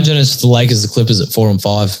first round. Imagine it's the Lakers, the Clippers at 4 and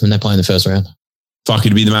 5 when they're playing the first round. Fuck,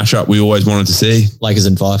 it'd be the matchup we always wanted to see. Lakers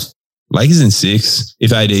in 5. Lakers in 6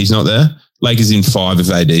 if AD's not there. Lakers in 5 if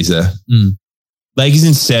AD's there. Lakers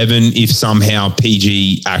in 7 if somehow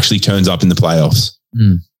PG actually turns up in the playoffs.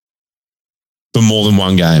 For more than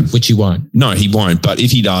one game. Which he won't. No, he won't. But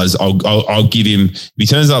if he does, I'll give him, if he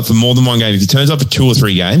turns up for more than one game, if he turns up for 2 or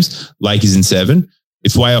 3 games, Lakers in 7.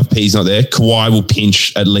 If way off P's not there, Kawhi will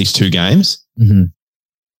pinch at least 2 games.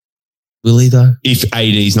 Will he though? If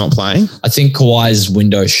AD's not playing? I think Kawhi's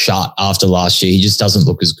window shut after last year. He just doesn't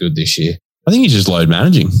look as good this year. I think he's just load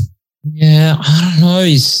managing. Yeah, I don't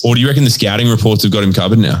know. Or do you reckon the scouting reports have got him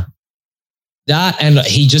covered now? That, and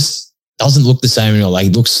he just doesn't look the same anymore. Like, he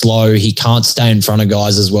looks slow. He can't stay in front of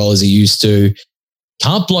guys as well as he used to.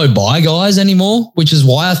 Can't blow by guys anymore, which is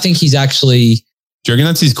why I think he's actually... Do you reckon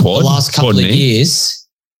that's his quad? The last couple of years,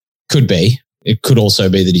 could be. It could also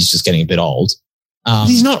be that he's just getting a bit old.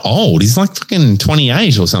 He's not old. He's like fucking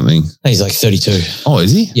 28 or something. He's like 32. Oh,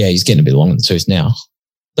 is he? Yeah, he's getting a bit long in the tooth now.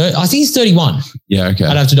 I think he's 31. Yeah, okay.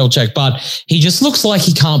 I'd have to double check. But he just looks like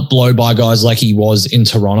he can't blow by guys like he was in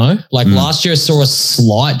Toronto. Like last year I saw a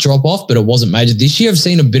slight drop off, but it wasn't major. This year I've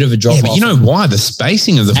seen a bit of a drop off. But you know why? The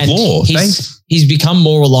spacing of the floor. He's become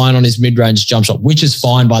more reliant on his mid-range jump shot, which is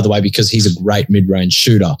fine, by the way, because he's a great mid-range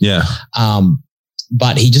shooter. Yeah.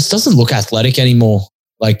 But he just doesn't look athletic anymore.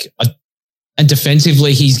 And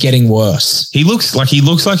defensively, he's getting worse. He looks like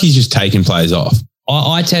he's just taking players off.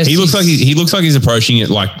 He looks like he's approaching it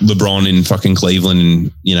like LeBron in fucking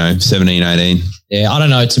Cleveland in 17, 18. Yeah, I don't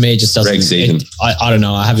know. To me, it just doesn't. I don't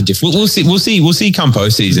know. I have a different. We'll see. Come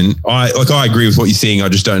postseason. I agree with what you're saying. I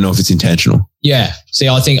just don't know if it's intentional. Yeah. See,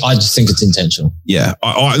 I just think it's intentional. Yeah.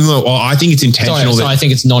 I think it's intentional. Sorry, I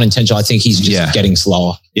think it's not intentional. I think he's just getting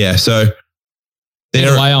slower. Yeah. So.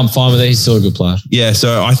 Either way, I'm fine with it. He's still a good player. Yeah.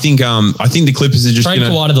 So I think the Clippers are just trade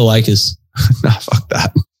Kawhi to the Lakers. Nah, fuck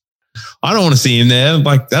that. I don't want to see him there.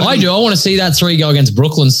 I do. I want to see that 3 go against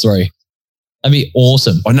Brooklyn's 3. That'd be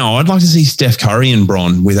awesome. Oh, no, I'd like to see Steph Curry and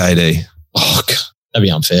Bron with AD. Oh, God, that'd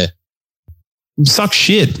be unfair. Suck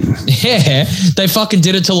shit. Yeah, they fucking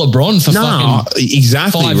did it to LeBron for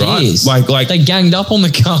exactly 5 right. years. Like they ganged up on the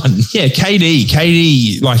gun. Yeah, KD,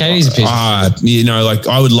 KD's a piece.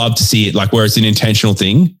 I would love to see it where it's an intentional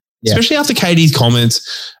thing, especially after KD's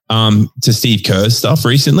comments to Steve Kerr's stuff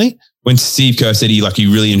recently. When Steve Kerr said he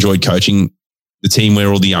really enjoyed coaching the team where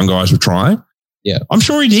all the young guys were trying. Yeah. I'm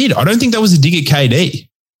sure he did. I don't think that was a dig at KD.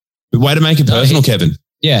 But way to make it personal, Kevin.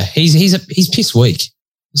 Yeah, he's piss weak.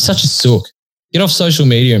 He's such a sook. Get off social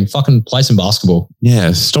media and fucking play some basketball.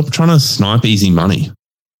 Yeah, stop trying to snipe easy money.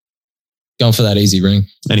 Going for that easy ring.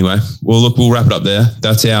 Anyway, well, look, we'll wrap it up there.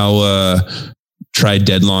 That's our trade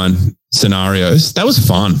deadline scenarios. That was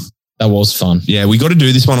fun. That was fun. Yeah, we got to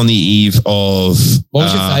do this one on the eve of... What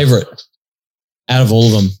was your favorite out of all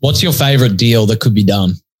of them? What's your favorite deal that could be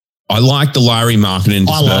done? I like the Larry Markkinen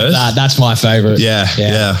to Spurs. I like that. That's my favorite. Yeah,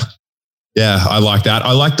 I like that.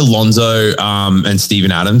 I like the Lonzo and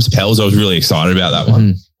Steven Adams Pels. I was really excited about that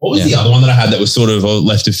one. What was the other one that I had that was sort of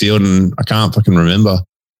left of field and I can't fucking remember?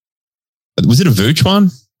 Was it a Vooch one?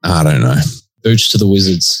 I don't know. Vooch to the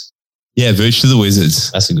Wizards. Yeah, Vooch to the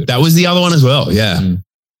Wizards. That's a good one. That was the other one as well, yeah.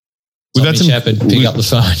 We've got some Shepherd. Pick up the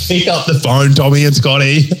phone. Pick up the phone, Tommy and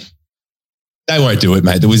Scotty. They won't do it,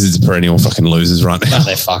 mate. The Wizards are perennial fucking losers right now. No,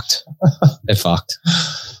 they're fucked. They're fucked.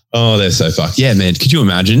 Oh, they're so fucked. Yeah, man. Could you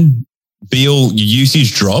imagine? Beal, your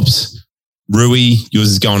usage drops. Rui, yours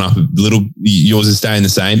is going up a little. Yours is staying the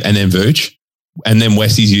same. And then Vooch. And then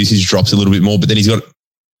Westy's usage drops a little bit more. But then he's got...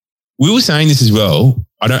 We were saying this as well.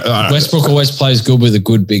 Westbrook always plays good with a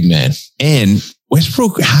good big man. And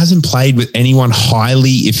Westbrook hasn't played with anyone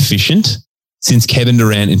highly efficient since Kevin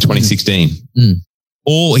Durant in 2016.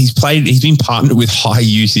 Or he's been partnered with high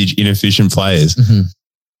usage, inefficient players.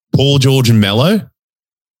 Paul George and Melo.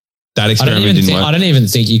 That experiment didn't work. I don't even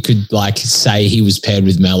think you could say he was paired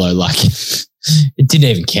with Melo. It didn't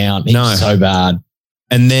even count. He was so bad.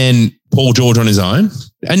 And then Paul George on his own.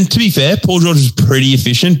 And to be fair, Paul George was pretty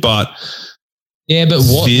efficient, but yeah, but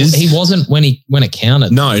he wasn't when it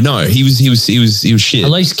counted. No, he was shit.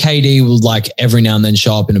 At least KD would every now and then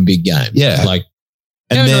show up in a big game. Yeah,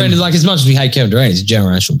 Kevin Durant is as much as we hate Kevin Durant, he's a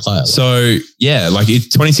generational player. So yeah, it's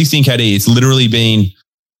 2016 KD. It's literally been.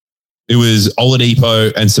 It was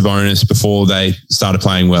Oladipo and Sabonis before they started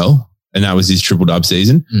playing well, and that was his triple-dub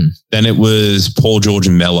season. Then it was Paul George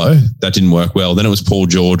and Melo. That didn't work well. Then it was Paul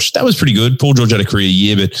George. That was pretty good. Paul George had a career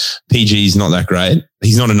year, but PG's not that great.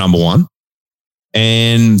 He's not a number one.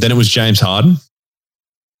 And then it was James Harden.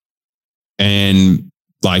 And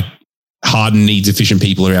Harden needs efficient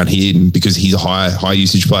people around him because he's a high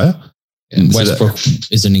usage player. And Westbrook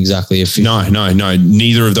isn't exactly efficient. No.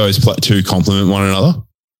 Neither of those two complement one another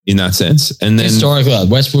in that sense. And then historically,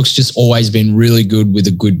 Westbrook's just always been really good with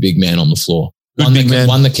a good big man on the floor. One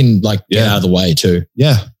that can like get out of the way too.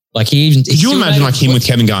 Yeah. Like he even. Could you imagine like him with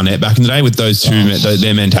Kevin Garnett back in the day with those two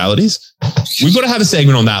their mentalities? We've got to have a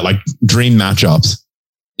segment on that, like dream matchups.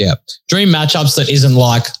 Yeah, dream matchups that isn't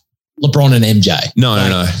like LeBron and MJ.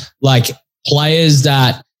 No. Like players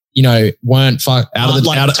that weren't out of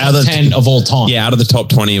the 10 of all time. Yeah, out of the top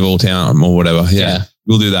 20 of all time or whatever. Yeah,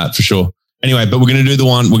 we'll do that for sure. Anyway, but we're going to do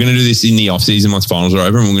we're going to do this in the off season once finals are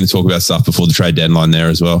over, and we're going to talk about stuff before the trade deadline there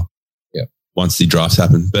as well. Yeah, once the drafts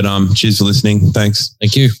happen. But cheers for listening. Thanks.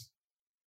 Thank you.